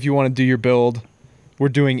 Also, if you want to do your build, we're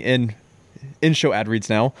doing in-show ad reads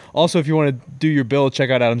now. Also, if you want to do your build, check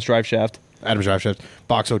out Adam's Drive Shaft. Adam's Drive Shaft,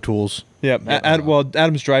 Boxo Tools. Yeah,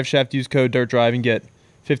 Adam's Drive Shaft. Use code DIRTDRIVE and get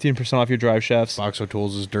 15% off your drive shafts. Boxo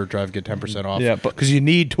Tools is Dirt Drive, get 10% off. Yeah, but- because you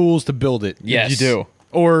need tools to build it. yes. You do,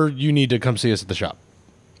 Or you need to come see us at the shop.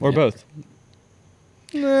 or both.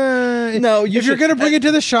 No, if you're gonna bring it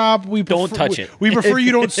to the shop, we Don't prefer- touch it. We prefer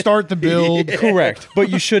you don't start the build. Correct, but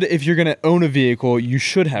you should. If you're going to own a vehicle, you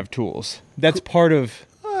should have tools. That's part of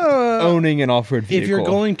owning an off-road vehicle. If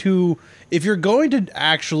you're going to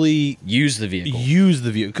actually Use the vehicle. use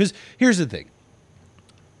the vehicle, because here's the thing: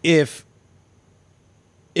 if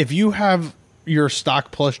you have your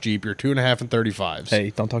stock plus Jeep, your 2.5 and 35s.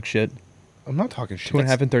 Hey, don't talk shit. I'm not talking shit.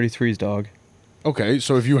 2.5 and 33s, dog. Okay,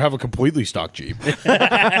 so if you have a completely stock Jeep, Which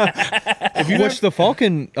the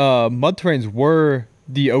Falcon mud terrains were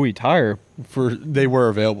the OE tire. they were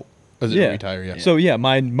available as an Yeah. OE tire. Yeah. So yeah,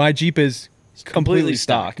 my Jeep is completely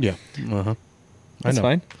stock. yeah. Uh-huh. That's know.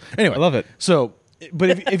 fine. Anyway, I love it. So, but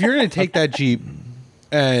if you're going to take that Jeep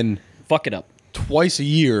and Fuck it up. twice a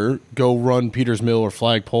year go run Peters Mill or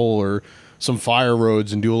Flagpole or some fire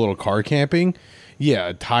roads and do a little car camping, yeah,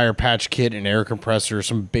 a tire patch kit, an air compressor,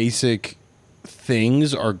 some basic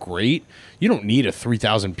things are great. You don't need a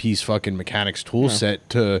 3,000 piece fucking mechanics tool set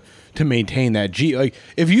to maintain that Jeep. Like,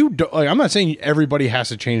 if you do, like, I'm not saying everybody has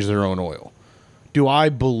to change their own oil. Do I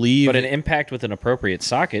believe But an impact with an appropriate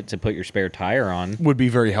socket to put your spare tire on. would be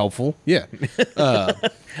very helpful? Yeah.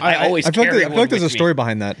 I always I feel carry like one there's a with me. story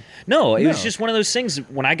behind that. No, it was No. just one of those things.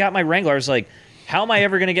 When I got my Wrangler, I was like, how am I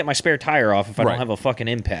ever going to get my spare tire off if I Right. don't have a fucking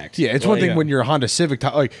impact? Yeah, it's Well, one thing yeah. when you're a Honda Civic.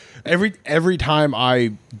 Like every time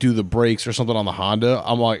I do the brakes or something on the Honda,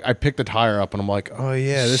 I'm like, I pick the tire up and I'm like, oh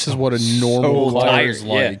yeah, this is what a normal light. tire is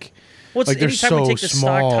Yeah. like. Well, it's Like, they're anytime we so take the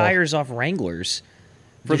small. stock tires off Wranglers,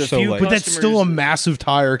 for They're the so few light. But that's still a customers- massive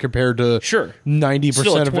tire compared to Sure. 90%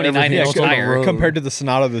 Still a of 29 everything inch else on the tire road. Compared to the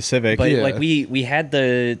Sonata, the Civic. But Yeah. like we had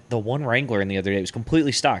the one Wrangler in the other day. It was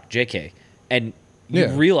completely stock, JK, and you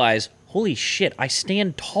Yeah. realize, holy shit, I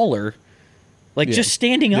stand taller, like Yeah. just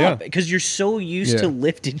standing Yeah. up because you're so used Yeah. to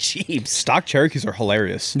lifted Jeeps. Stock Cherokees are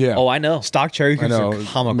hilarious. Yeah. Oh, I know. Stock Cherokees I know. are It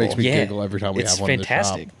comical. makes me Yeah. giggle every time we It's have one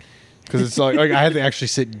fantastic. in the shop. Because it's like I had to actually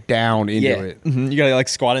sit down into Yeah. it. Mhm, you gotta like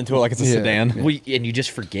squat into it like it's a Yeah. sedan. And you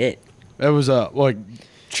just forget. That was like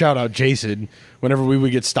shout out Jason. Whenever we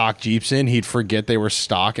would get stock Jeeps in, he'd forget they were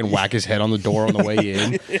stock and whack his head on the door on the way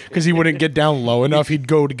in because he wouldn't get down low enough. He'd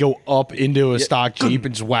go up into a stock Jeep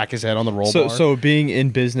and just whack his head on the roll bar. So being in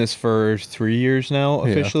business for 3 years now,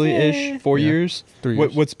 Yeah. officially ish, 4 Yeah. years. 3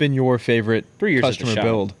 years. What's been your favorite 3 years at the customer shop.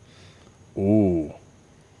 build? Ooh,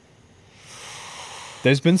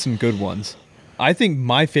 There's been some good ones. I think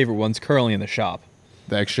my favorite one's currently in the shop.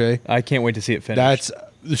 the XJ. I can't wait to see it finished.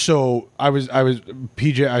 That's so. I was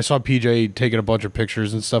PJ. I saw PJ taking a bunch of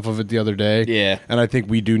pictures and stuff of it the other day. Yeah. and I think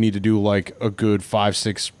we do need to do like a good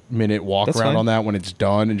 5-6 minute walk That's around fine. on that when it's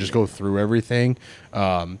done and just go through everything.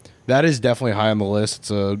 That is definitely high on the list.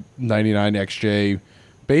 It's a '99 XJ.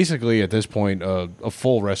 Basically, at this point, a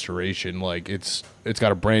full restoration. Like it's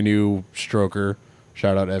got a brand new stroker.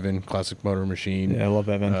 Shout out Evan, Classic Motor Machine. yeah, I love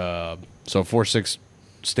Evan. So 4.6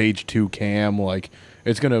 stage 2 cam, like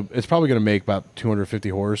it's probably gonna make about 250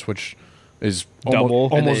 horse, which is Double.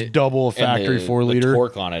 almost, almost And the- double a and factory the 4 liter.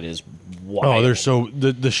 torque on it is wild. Oh, there's so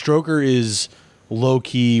the stroker is low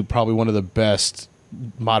key probably one of the best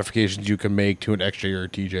modifications you can make to an XJ or a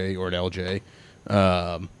TJ or an LJ.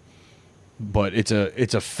 But it's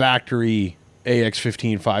a factory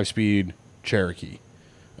AX15 5-speed Cherokee.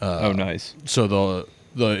 oh, nice. So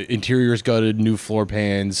the interior is gutted, new floor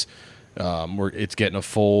pans. It's getting a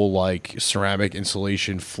full like ceramic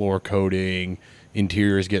insulation floor coating.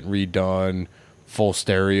 Interior is getting redone. Full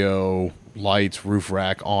stereo, lights, roof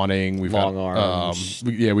rack, awning. We've Long got, arms.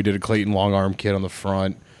 we did a Clayton long arm kit on the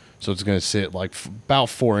front. So it's going to sit like about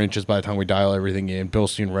 4 inches by the time we dial everything in.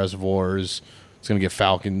 Bilstein reservoirs. It's going to get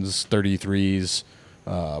Falcons 33s.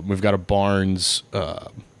 We've got a Barnes.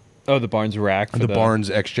 The Barnes rack. For the Barnes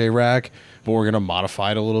XJ rack, but we're going to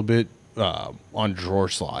modify it a little bit on drawer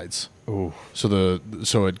slides. Ooh. So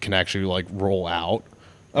it can actually like roll out.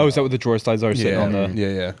 Oh, is that what the drawer slides are sitting on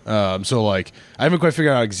the? Yeah. So like, I haven't quite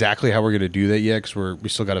figured out exactly how we're gonna do that yet, because we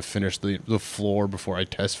still got to finish the floor before I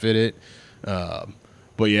test fit it.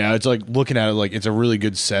 But yeah, it's like looking at it like it's a really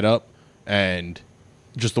good setup, and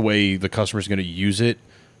just the way the customer's gonna use it,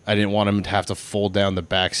 I didn't want him to have to fold down the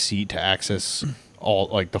back seat to access all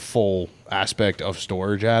like the full aspect of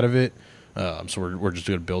storage out of it. So we're just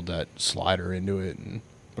gonna build that slider into it and.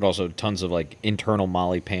 But also tons of like internal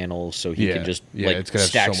molly panels, so he can just like it's gonna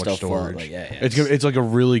stack have so much stuff storage. up. Like, It's like a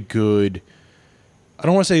really good. I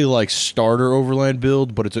don't want to say like starter overland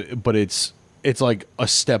build, but it's like a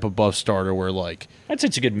step above starter, where like that's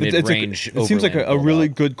such a good It's mid-range. it seems like a overland really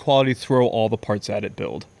build-out. good quality throw all the parts at it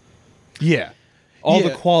build. yeah, All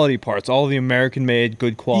the quality parts, all the American made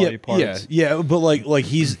good quality parts. Yeah, but like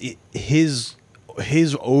his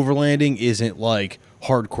overlanding isn't like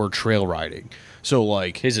hardcore trail riding. So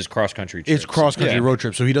like His is cross country. it's cross country Yeah. road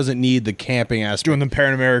trip, so he doesn't need the camping aspect. Doing the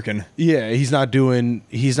Pan American, Yeah, he's not doing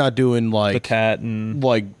like the Tat, and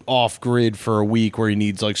like off grid for a week where he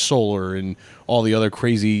needs like solar and all the other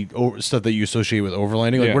crazy stuff that you associate with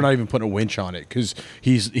overlanding. Like Yeah. we're not even putting a winch on it because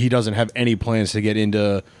he doesn't have any plans to get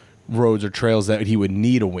into roads or trails that he would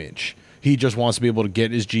need a winch. He just wants to be able to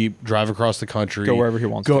get his Jeep, drive across the country, Go wherever he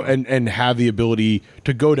wants go to. and have the ability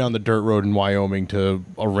to go down the dirt road in Wyoming to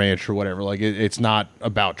a ranch or whatever. Like it's not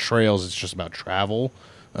about trails; it's just about travel,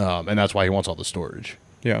 and that's why he wants all the storage.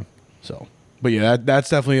 yeah. So, but yeah,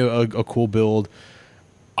 that's definitely a cool build.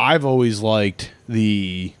 I've always liked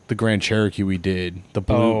the Grand Cherokee we did, the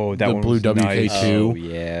blue, that the one blue was nice. WK2. Oh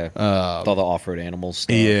yeah, with all the off-road animals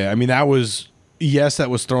stuff. Yeah, I mean that was that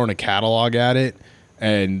was throwing a catalog at it,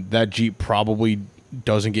 and that Jeep probably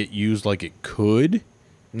doesn't get used like it could,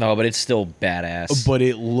 No, but it's still badass. but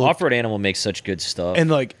it looked off-road animal makes such good stuff. and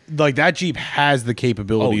like that Jeep has the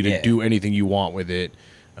capability Oh, yeah. to do anything you want with it,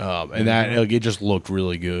 and that like, it just looked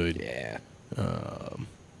really good. yeah,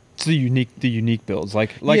 It's the unique builds.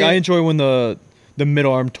 Like Yeah. I enjoy when the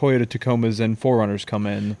middle arm Toyota Tacomas and 4Runners come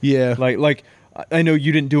in. Yeah. Like I know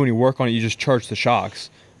you didn't do any work on it. You just charged the shocks.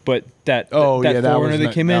 But that that was 4Runner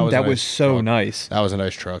that came in, that a was nice so truck. nice. That was a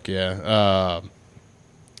nice truck, yeah.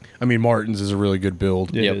 I mean, Martin's is a really good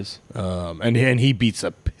build. It Yep. is. And he beats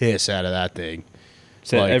the piss out of that thing.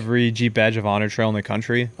 It's at like- every Jeep Badge of Honor trail in the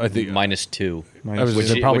country. I think -2. I was Which gonna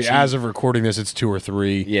say, he- probably which he- as of recording this, it's 2 or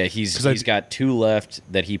 3. Yeah, 'Cause he's got 2 left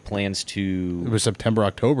that he plans It to. was September,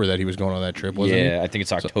 October that he was going on that trip, wasn't Yeah, I think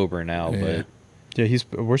it's October now, Yeah. Yeah,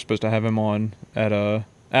 we're supposed to have him on at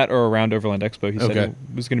or around Overland Expo. He said Okay.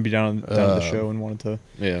 he was going to be down at the show and wanted to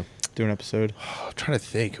but yeah. do an episode. I'm trying to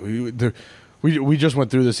think. We just went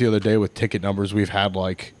through this the other day with ticket numbers. We've had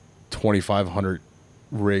like 2,500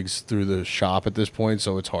 rigs through the shop at this point,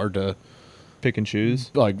 so it's hard to Pick and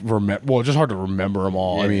choose. like remember. Well, just hard to remember them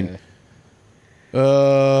all. I mean,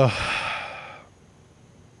 Yeah.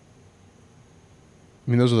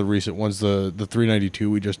 those are the recent ones. The 392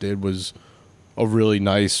 we just did was a really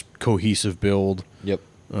nice cohesive build. Yep.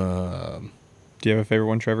 Do you have a favorite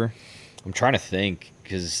one, Trevor? I'm trying to think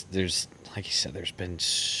because there's, like you said, there's been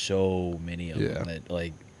so many of Yeah. them that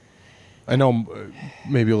like. I know I'm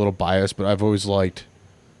maybe a little biased, but I've always liked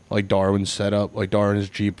like Darwin's setup. Like Darwin's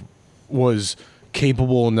Jeep was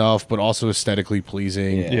capable enough, but also aesthetically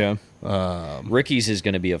pleasing. Yeah. Yeah. Ricky's is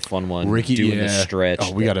going to be a fun one. Ricky doing yeah. the stretch.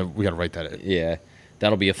 Oh, we gotta write that in. Yeah,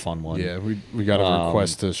 that'll be a fun one. Yeah, we got a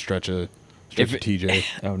request to stretch a if it- TJ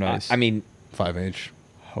Oh, nice. I mean, 5-inch.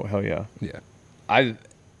 Oh, hell yeah. Yeah. I've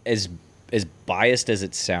as biased as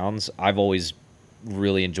it sounds, I've always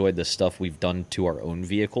really enjoyed the stuff we've done to our own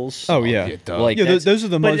vehicles. Oh, yeah. Yeah, duh. Like Yeah, that's- those are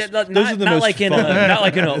the but most- not, those are the not most like in a, fun. not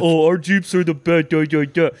like in a oh our Jeeps are the best.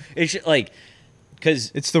 It's just like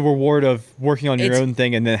because It's the reward of working on your It's- own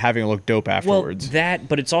thing and then having it look dope well afterwards. that,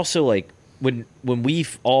 but it's also like when we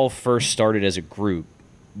all first started as a group,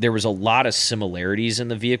 there was a lot of similarities in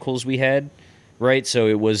the vehicles we had, right? So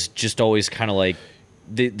it was just always kind of like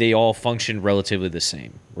they all functioned relatively the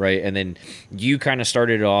same, right? And then you kind of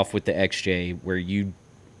started off with the XJ where you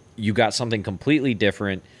got something completely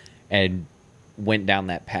different and went down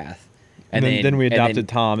that path. and then we and adopted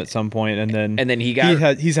Tom at some point, and then he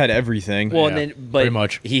got he's had everything. well, Yeah, and then but pretty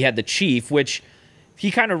much. he had the Chief, which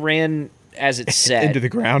he kind of ran as it set into the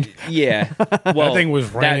ground. Yeah, well, thing was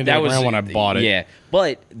ran into the ground when I bought it. Yeah,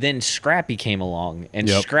 but then Scrappy came along, and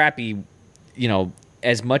Yep. Scrappy,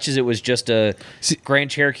 as much as it was just a Grand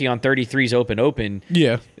Cherokee on 33's open,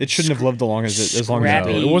 Yeah. It shouldn't have lived as long as it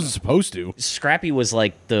Scrappy- did. It wasn't supposed to. Scrappy was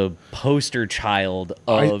like the poster child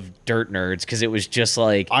of dirt nerds because it was just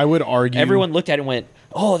like I would argue everyone looked at it and went,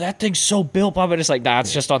 "Oh, that thing's so built," but it's like, nah,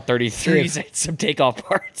 it's just on 33s and some takeoff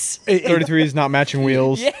parts. 33 is not matching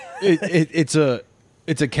wheels. Yeah. it's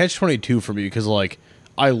a catch-22 for me because like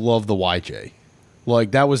I love the YJ.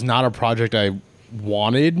 Like that was not a project I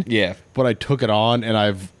wanted. Yeah. But I took it on and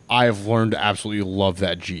I've learned to absolutely love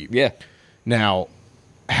that Jeep. Yeah. Now,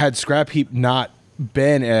 had Scrap Heap not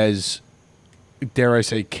been as, dare I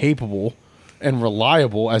say, capable and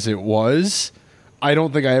reliable as it was, I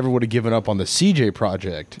don't think I ever would have given up on the CJ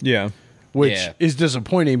project. Yeah. Which Yeah. is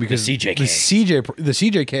disappointing because The CJK. the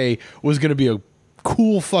CJK was going to be a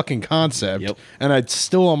cool fucking concept, Yep. and it's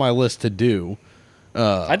still on my list to do.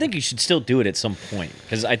 I think you should still do it at some point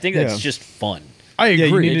because I think that's Yeah. just fun. I Yeah,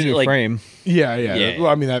 agree. you need a new Like- frame. Yeah. Yeah. Well,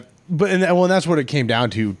 I mean that, but and that's what it came down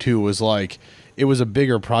to too. Was like it was a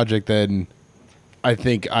bigger project than I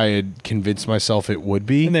think I had convinced myself it would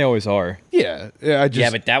be. And they always are. Yeah, I just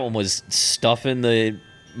Yeah, but that one was stuffing the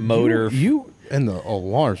motor, You and the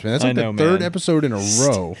alarms, man. That's I like know, the third man. episode in a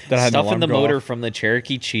row. That had an stuffing alarm the go motor off. from the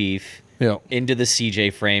Cherokee Chief Yeah. into the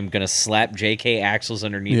CJ frame, gonna slap JK axles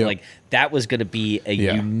underneath. Yeah. Like that was gonna be a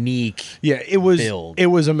Yeah. unique. Yeah, it was. Build. It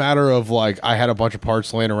was a matter of like I had a bunch of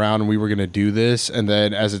parts laying around and we were gonna do this, and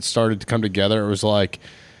then as it started to come together, it was like,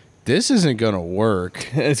 this isn't gonna work.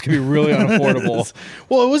 It's going to be really unaffordable.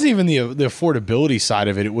 Well, it wasn't even the affordability side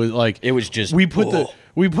of it. It was like It was just we put ugh.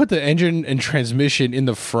 the engine and transmission in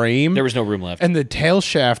the frame. There was no room left. and the tail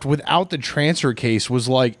shaft without the transfer case was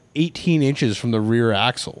like 18 inches from the rear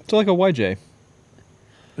axle. So like a YJ.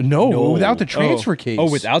 No, without the transfer case. Oh,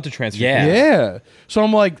 without the transfer Yeah. case. Yeah. So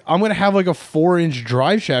I'm like, I'm going to have like a 4-inch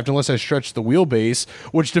drive shaft unless I stretch the wheelbase,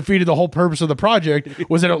 which defeated the whole purpose of the project,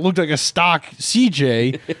 was that it looked like a stock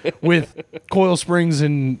CJ with coil springs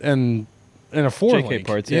and a 4-link.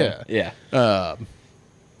 parts, yeah. yeah.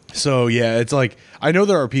 So yeah, it's like I know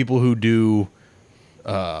there are people who do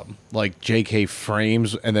like JK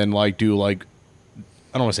frames and then like do like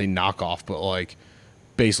I don't want to say knockoff, but like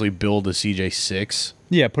basically build a CJ6.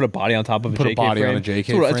 Yeah, put a body on top of Put a a JK body frame. on a JK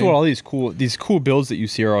That's frame. what all these cool builds that you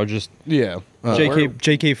see are all just Yeah.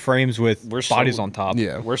 JK frames with we're bodies so- on top.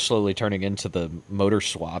 Yeah. We're slowly turning into the motor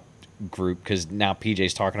swap group because now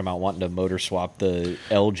PJ's talking about wanting to motor swap the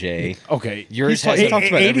LJ. Okay. Yours He's has talks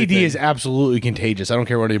about ADD everything. is absolutely contagious. I don't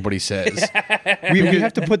care what anybody says. We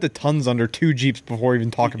have to put the tons under 2 Jeeps before we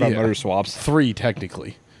even talk about Yeah. motor swaps. 3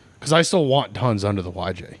 technically. Because I still want tons under the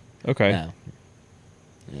YJ. Okay. Yeah.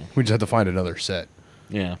 We just have to find another set.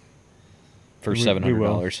 Yeah. For We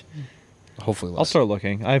 $700. Hopefully less. I'll start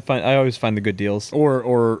looking. I always find the good deals.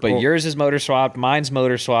 But yours is motor swapped. Mine's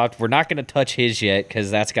motor swapped. We're not going to touch his yet because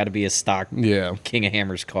that's got to be a stock yeah. King of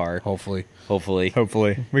Hammers car. Hopefully. Hopefully.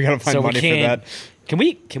 Hopefully, we gotta find So we money for can't.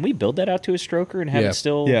 that. Can we build that out to a stroker and have Yeah. it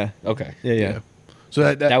still? Yeah. Okay. Yeah. Yeah.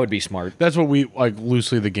 So That would be smart. that's what we like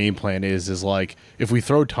loosely the game plan is like if we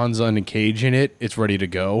throw tons on a cage in it, it's ready to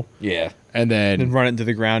go. Yeah. And then And run it into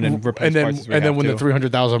the ground and replace parts as we have when to. the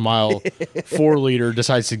 300,000 mile 4-liter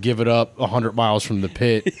decides to give it up 100 miles from the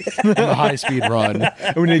pit on the high speed run.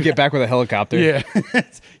 we need to get back with a helicopter. Yeah.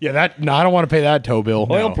 Yeah, that no, I don't want to pay that tow bill.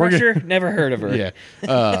 Oil No. pressure? Never heard of her.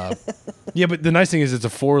 Yeah. Yeah, but the nice thing is it's a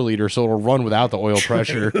 4-liter, so it'll run without the oil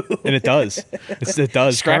pressure. and it does. It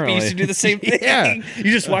does. Scrappy currently. used to do the same thing. Yeah. You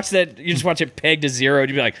just watch that. You just watch it peg to zero, and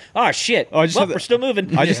you'd be like, "Oh shit! Oh, I just well, have the- we're still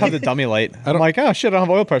moving." I just have the dummy light. I'm like, oh shit, I don't have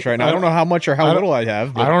oil pressure right now. I don't know how much or how little I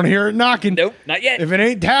have. I don't hear it knocking. Nope, not yet. If it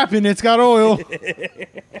ain't tapping, it's got oil.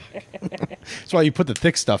 That's why you put the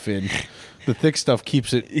thick stuff in. The thick stuff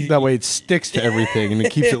keeps it that way it sticks to everything and it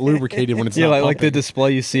keeps it lubricated when it's Yeah, not like the pumping.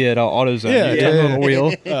 display you see at AutoZone. Yeah, You yeah, turn the yeah. little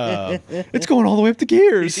wheel. It's going all the way up to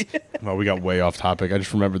gears. Well, we got way off topic. I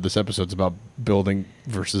just remembered this episode's about building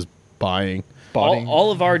versus buying. Body.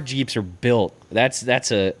 all of our Jeeps are built. That's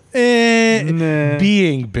a Nah.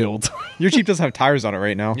 Being built. Your Jeep doesn't have tires on it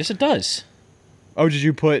right now. yes, it does. Oh, did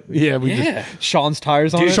you put Yeah, we Yeah. Sean's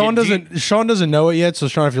tires on Dude, it? Sean doesn't know it yet, so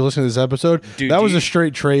Sean, if you're listening to this episode, Dude, that do was you- a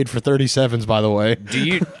straight trade for 37s, by the way.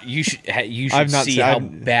 Do you should I've not see seen- how I've-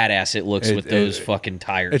 badass it looks with those fucking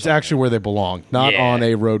tires. It's actually where they belong, not Yeah. on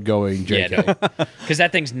a road going JK. because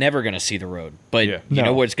that thing's never gonna see the road. But Yeah. you No.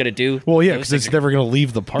 know what it's gonna do? Well, yeah, Those because it's things are- never going to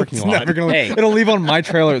leave the parking lot. Never gonna, Hey. It'll leave on my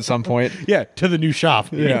trailer at some point. Yeah, to the new shop.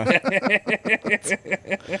 Yeah.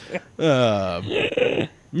 it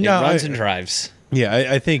No, runs I- and drives. Yeah,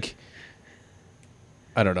 I think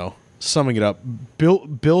I don't know. Summing it up,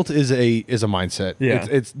 built is a mindset. Yeah.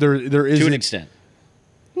 it's there To an isn't extent.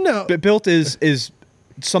 no. But built is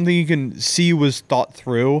something you can see was thought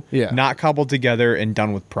through, Yeah. not cobbled together and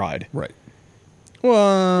done with pride. Right.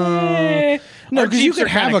 Well, no, our because you Jeeps can are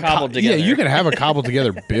have kinda a cobbled yeah, together. you can have a cobbled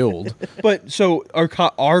together build. But so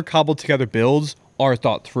our cobbled together builds are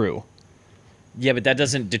thought through. Yeah, but that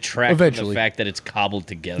doesn't detract from Eventually. the fact that it's cobbled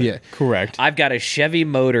together. Yeah. Correct. I've got a Chevy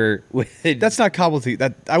motor with That's not cobbled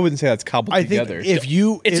together. I wouldn't say that's cobbled I think together. if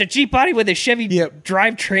you it's a Jeep body with a Chevy Yeah.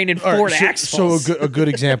 drivetrain and all right, Ford so, axles. so a good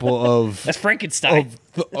example of That's Frankenstein.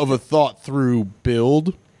 of a thought through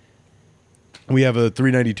build. We have a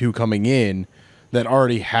 392 coming in that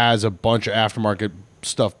already has a bunch of aftermarket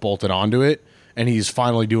stuff bolted onto it, and he's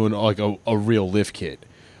finally doing like a real lift kit.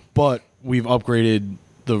 But we've upgraded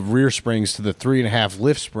the rear springs to the 3.5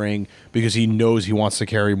 lift spring because he knows he wants to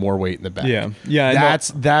carry more weight in the back. Yeah. Yeah, I know.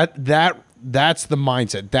 That's the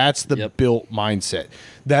mindset. That's the Yep. built mindset.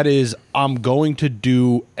 That is, I'm going to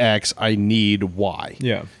do X, I need Y.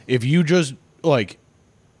 Yeah. If you just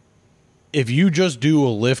do a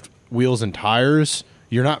lift, wheels and tires,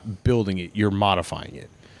 you're not building it, you're modifying it.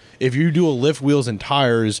 If you do a lift, wheels and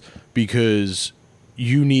tires because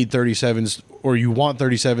you need 37s or you want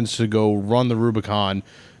 37s to go run the Rubicon,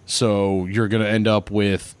 so you're going to end up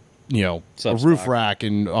with, a Substock. roof rack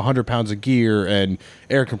and 100 pounds of gear and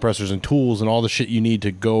air compressors and tools and all the shit you need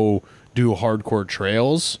to go do hardcore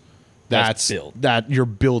trails. That's build. That you're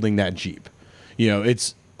building that Jeep.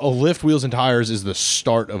 It's a lift, wheels and tires is the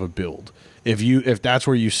start of a build. If that's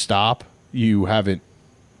where you stop, you haven't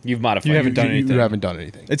You've modified. You haven't it. done anything. You haven't done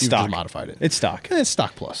anything. It's You've stock. just modified it. It's stock. It's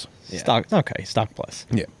stock plus. Yeah. Stock. Okay, stock plus.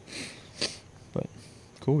 Yeah. But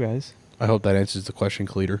cool, guys. I hope that answers the question,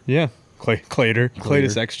 Cleater. Yeah. Claytus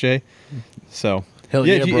XJ. So Hell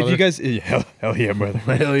yeah, if you brother. guys, hell yeah, brother.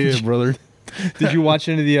 Hell yeah, brother. Did you watch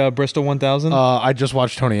any of the Bristol 1000? I just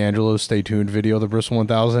watched Tony Angelo's Stay Tuned video of the Bristol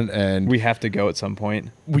 1000, and We have to go at some point.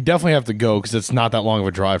 we definitely have to go because it's not that long of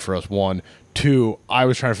a drive for us. One. Two, I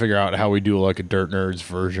was trying to figure out how we do like a Dirt Nerds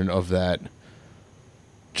version of that.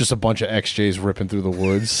 Just a bunch of XJs ripping through the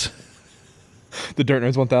woods. The Dirt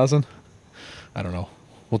Nerds 1000. I don't know.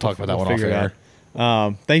 We'll talk about that We'll one off figure it air.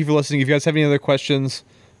 out. Thank you for listening. If you guys have any other questions,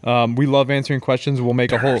 we love answering questions. We'll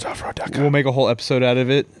make a whole episode out of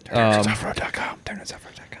it. DirtNerdsOffroad.com.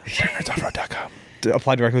 DirtNerdsOffroad.com.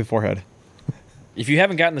 Apply directly to the forehead. If you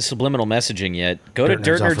haven't gotten the subliminal messaging yet, go to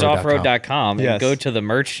DirtNerdsOffroad.com. dirtnerdsoffroad.com and Yes. go to the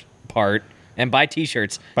merch part and buy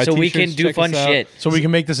T-shirts Buy so we t-shirts, can do check fun us out. shit. So we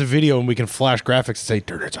can make this a video and we can flash graphics and say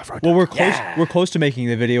DirtNerdsOffroad.com. Well, we're close. Yeah. We're close to making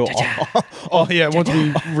the video. Oh yeah, once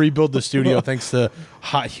we rebuild the studio, thanks to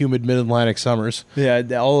hot, humid Mid-Atlantic summers. Yeah,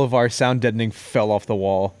 all of our sound deadening fell off the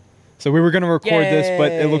wall. So we were going to record this,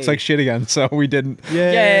 but it looks Yay. like shit again, so we didn't.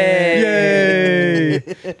 Yay!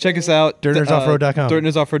 Yay! Check us out. DirtNerdsOffroad.com.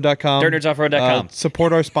 DirtNerdsOffroad.com. DirtNerdsOffroad.com.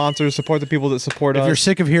 Support our sponsors. Support the people that support If us. you're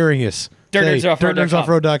sick of hearing us,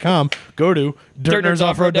 DirtNerdsOffroad.com. Go to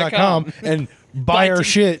DirtNerdsOffroad.com and buy our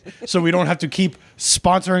shit so we don't have to keep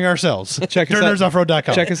sponsoring ourselves. Check us out.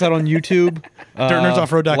 DirtNerdsOffroad.com. Check us out on YouTube.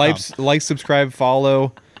 DirtNerdsOffroad.com. Like, subscribe,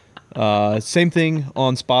 follow. Same thing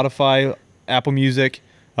on Spotify, Apple Music.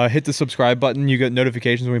 Hit the subscribe button. You get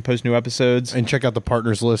notifications when we post new episodes. And check out the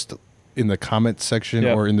partners list in the comments section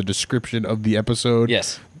Yep. or in the description of the episode.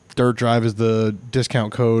 Yes. Dirt Drive is the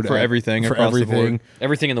discount code For everything For across the everything. board.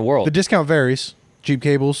 Everything in the world. The discount varies. Jeep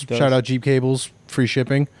cables. Does. Shout out Jeep cables. Free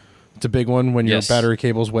shipping. It's a big one when your Yes. battery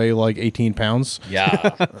cables weigh like 18 pounds.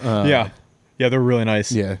 yeah. Yeah, they're really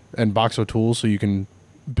nice. Yeah. And Boxo tools so you can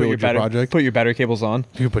build your project. Put your battery cables on.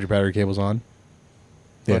 You can put your battery cables on.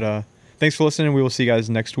 Yeah. But thanks for listening. We will see you guys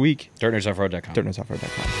next week. DirtNerdsOffroad.com.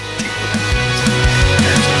 DirtNerdsOffroad.com.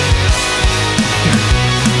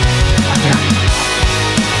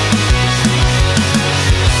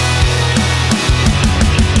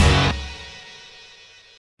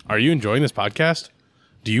 Are you enjoying this podcast?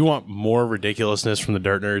 Do you want more ridiculousness from the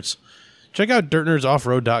Dirt Nerds? Check out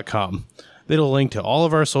DirtNerdsOffroad.com. It'll link to all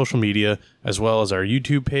of our social media as well as our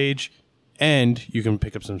YouTube page, and you can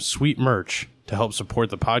pick up some sweet merch to help support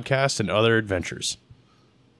the podcast and other adventures.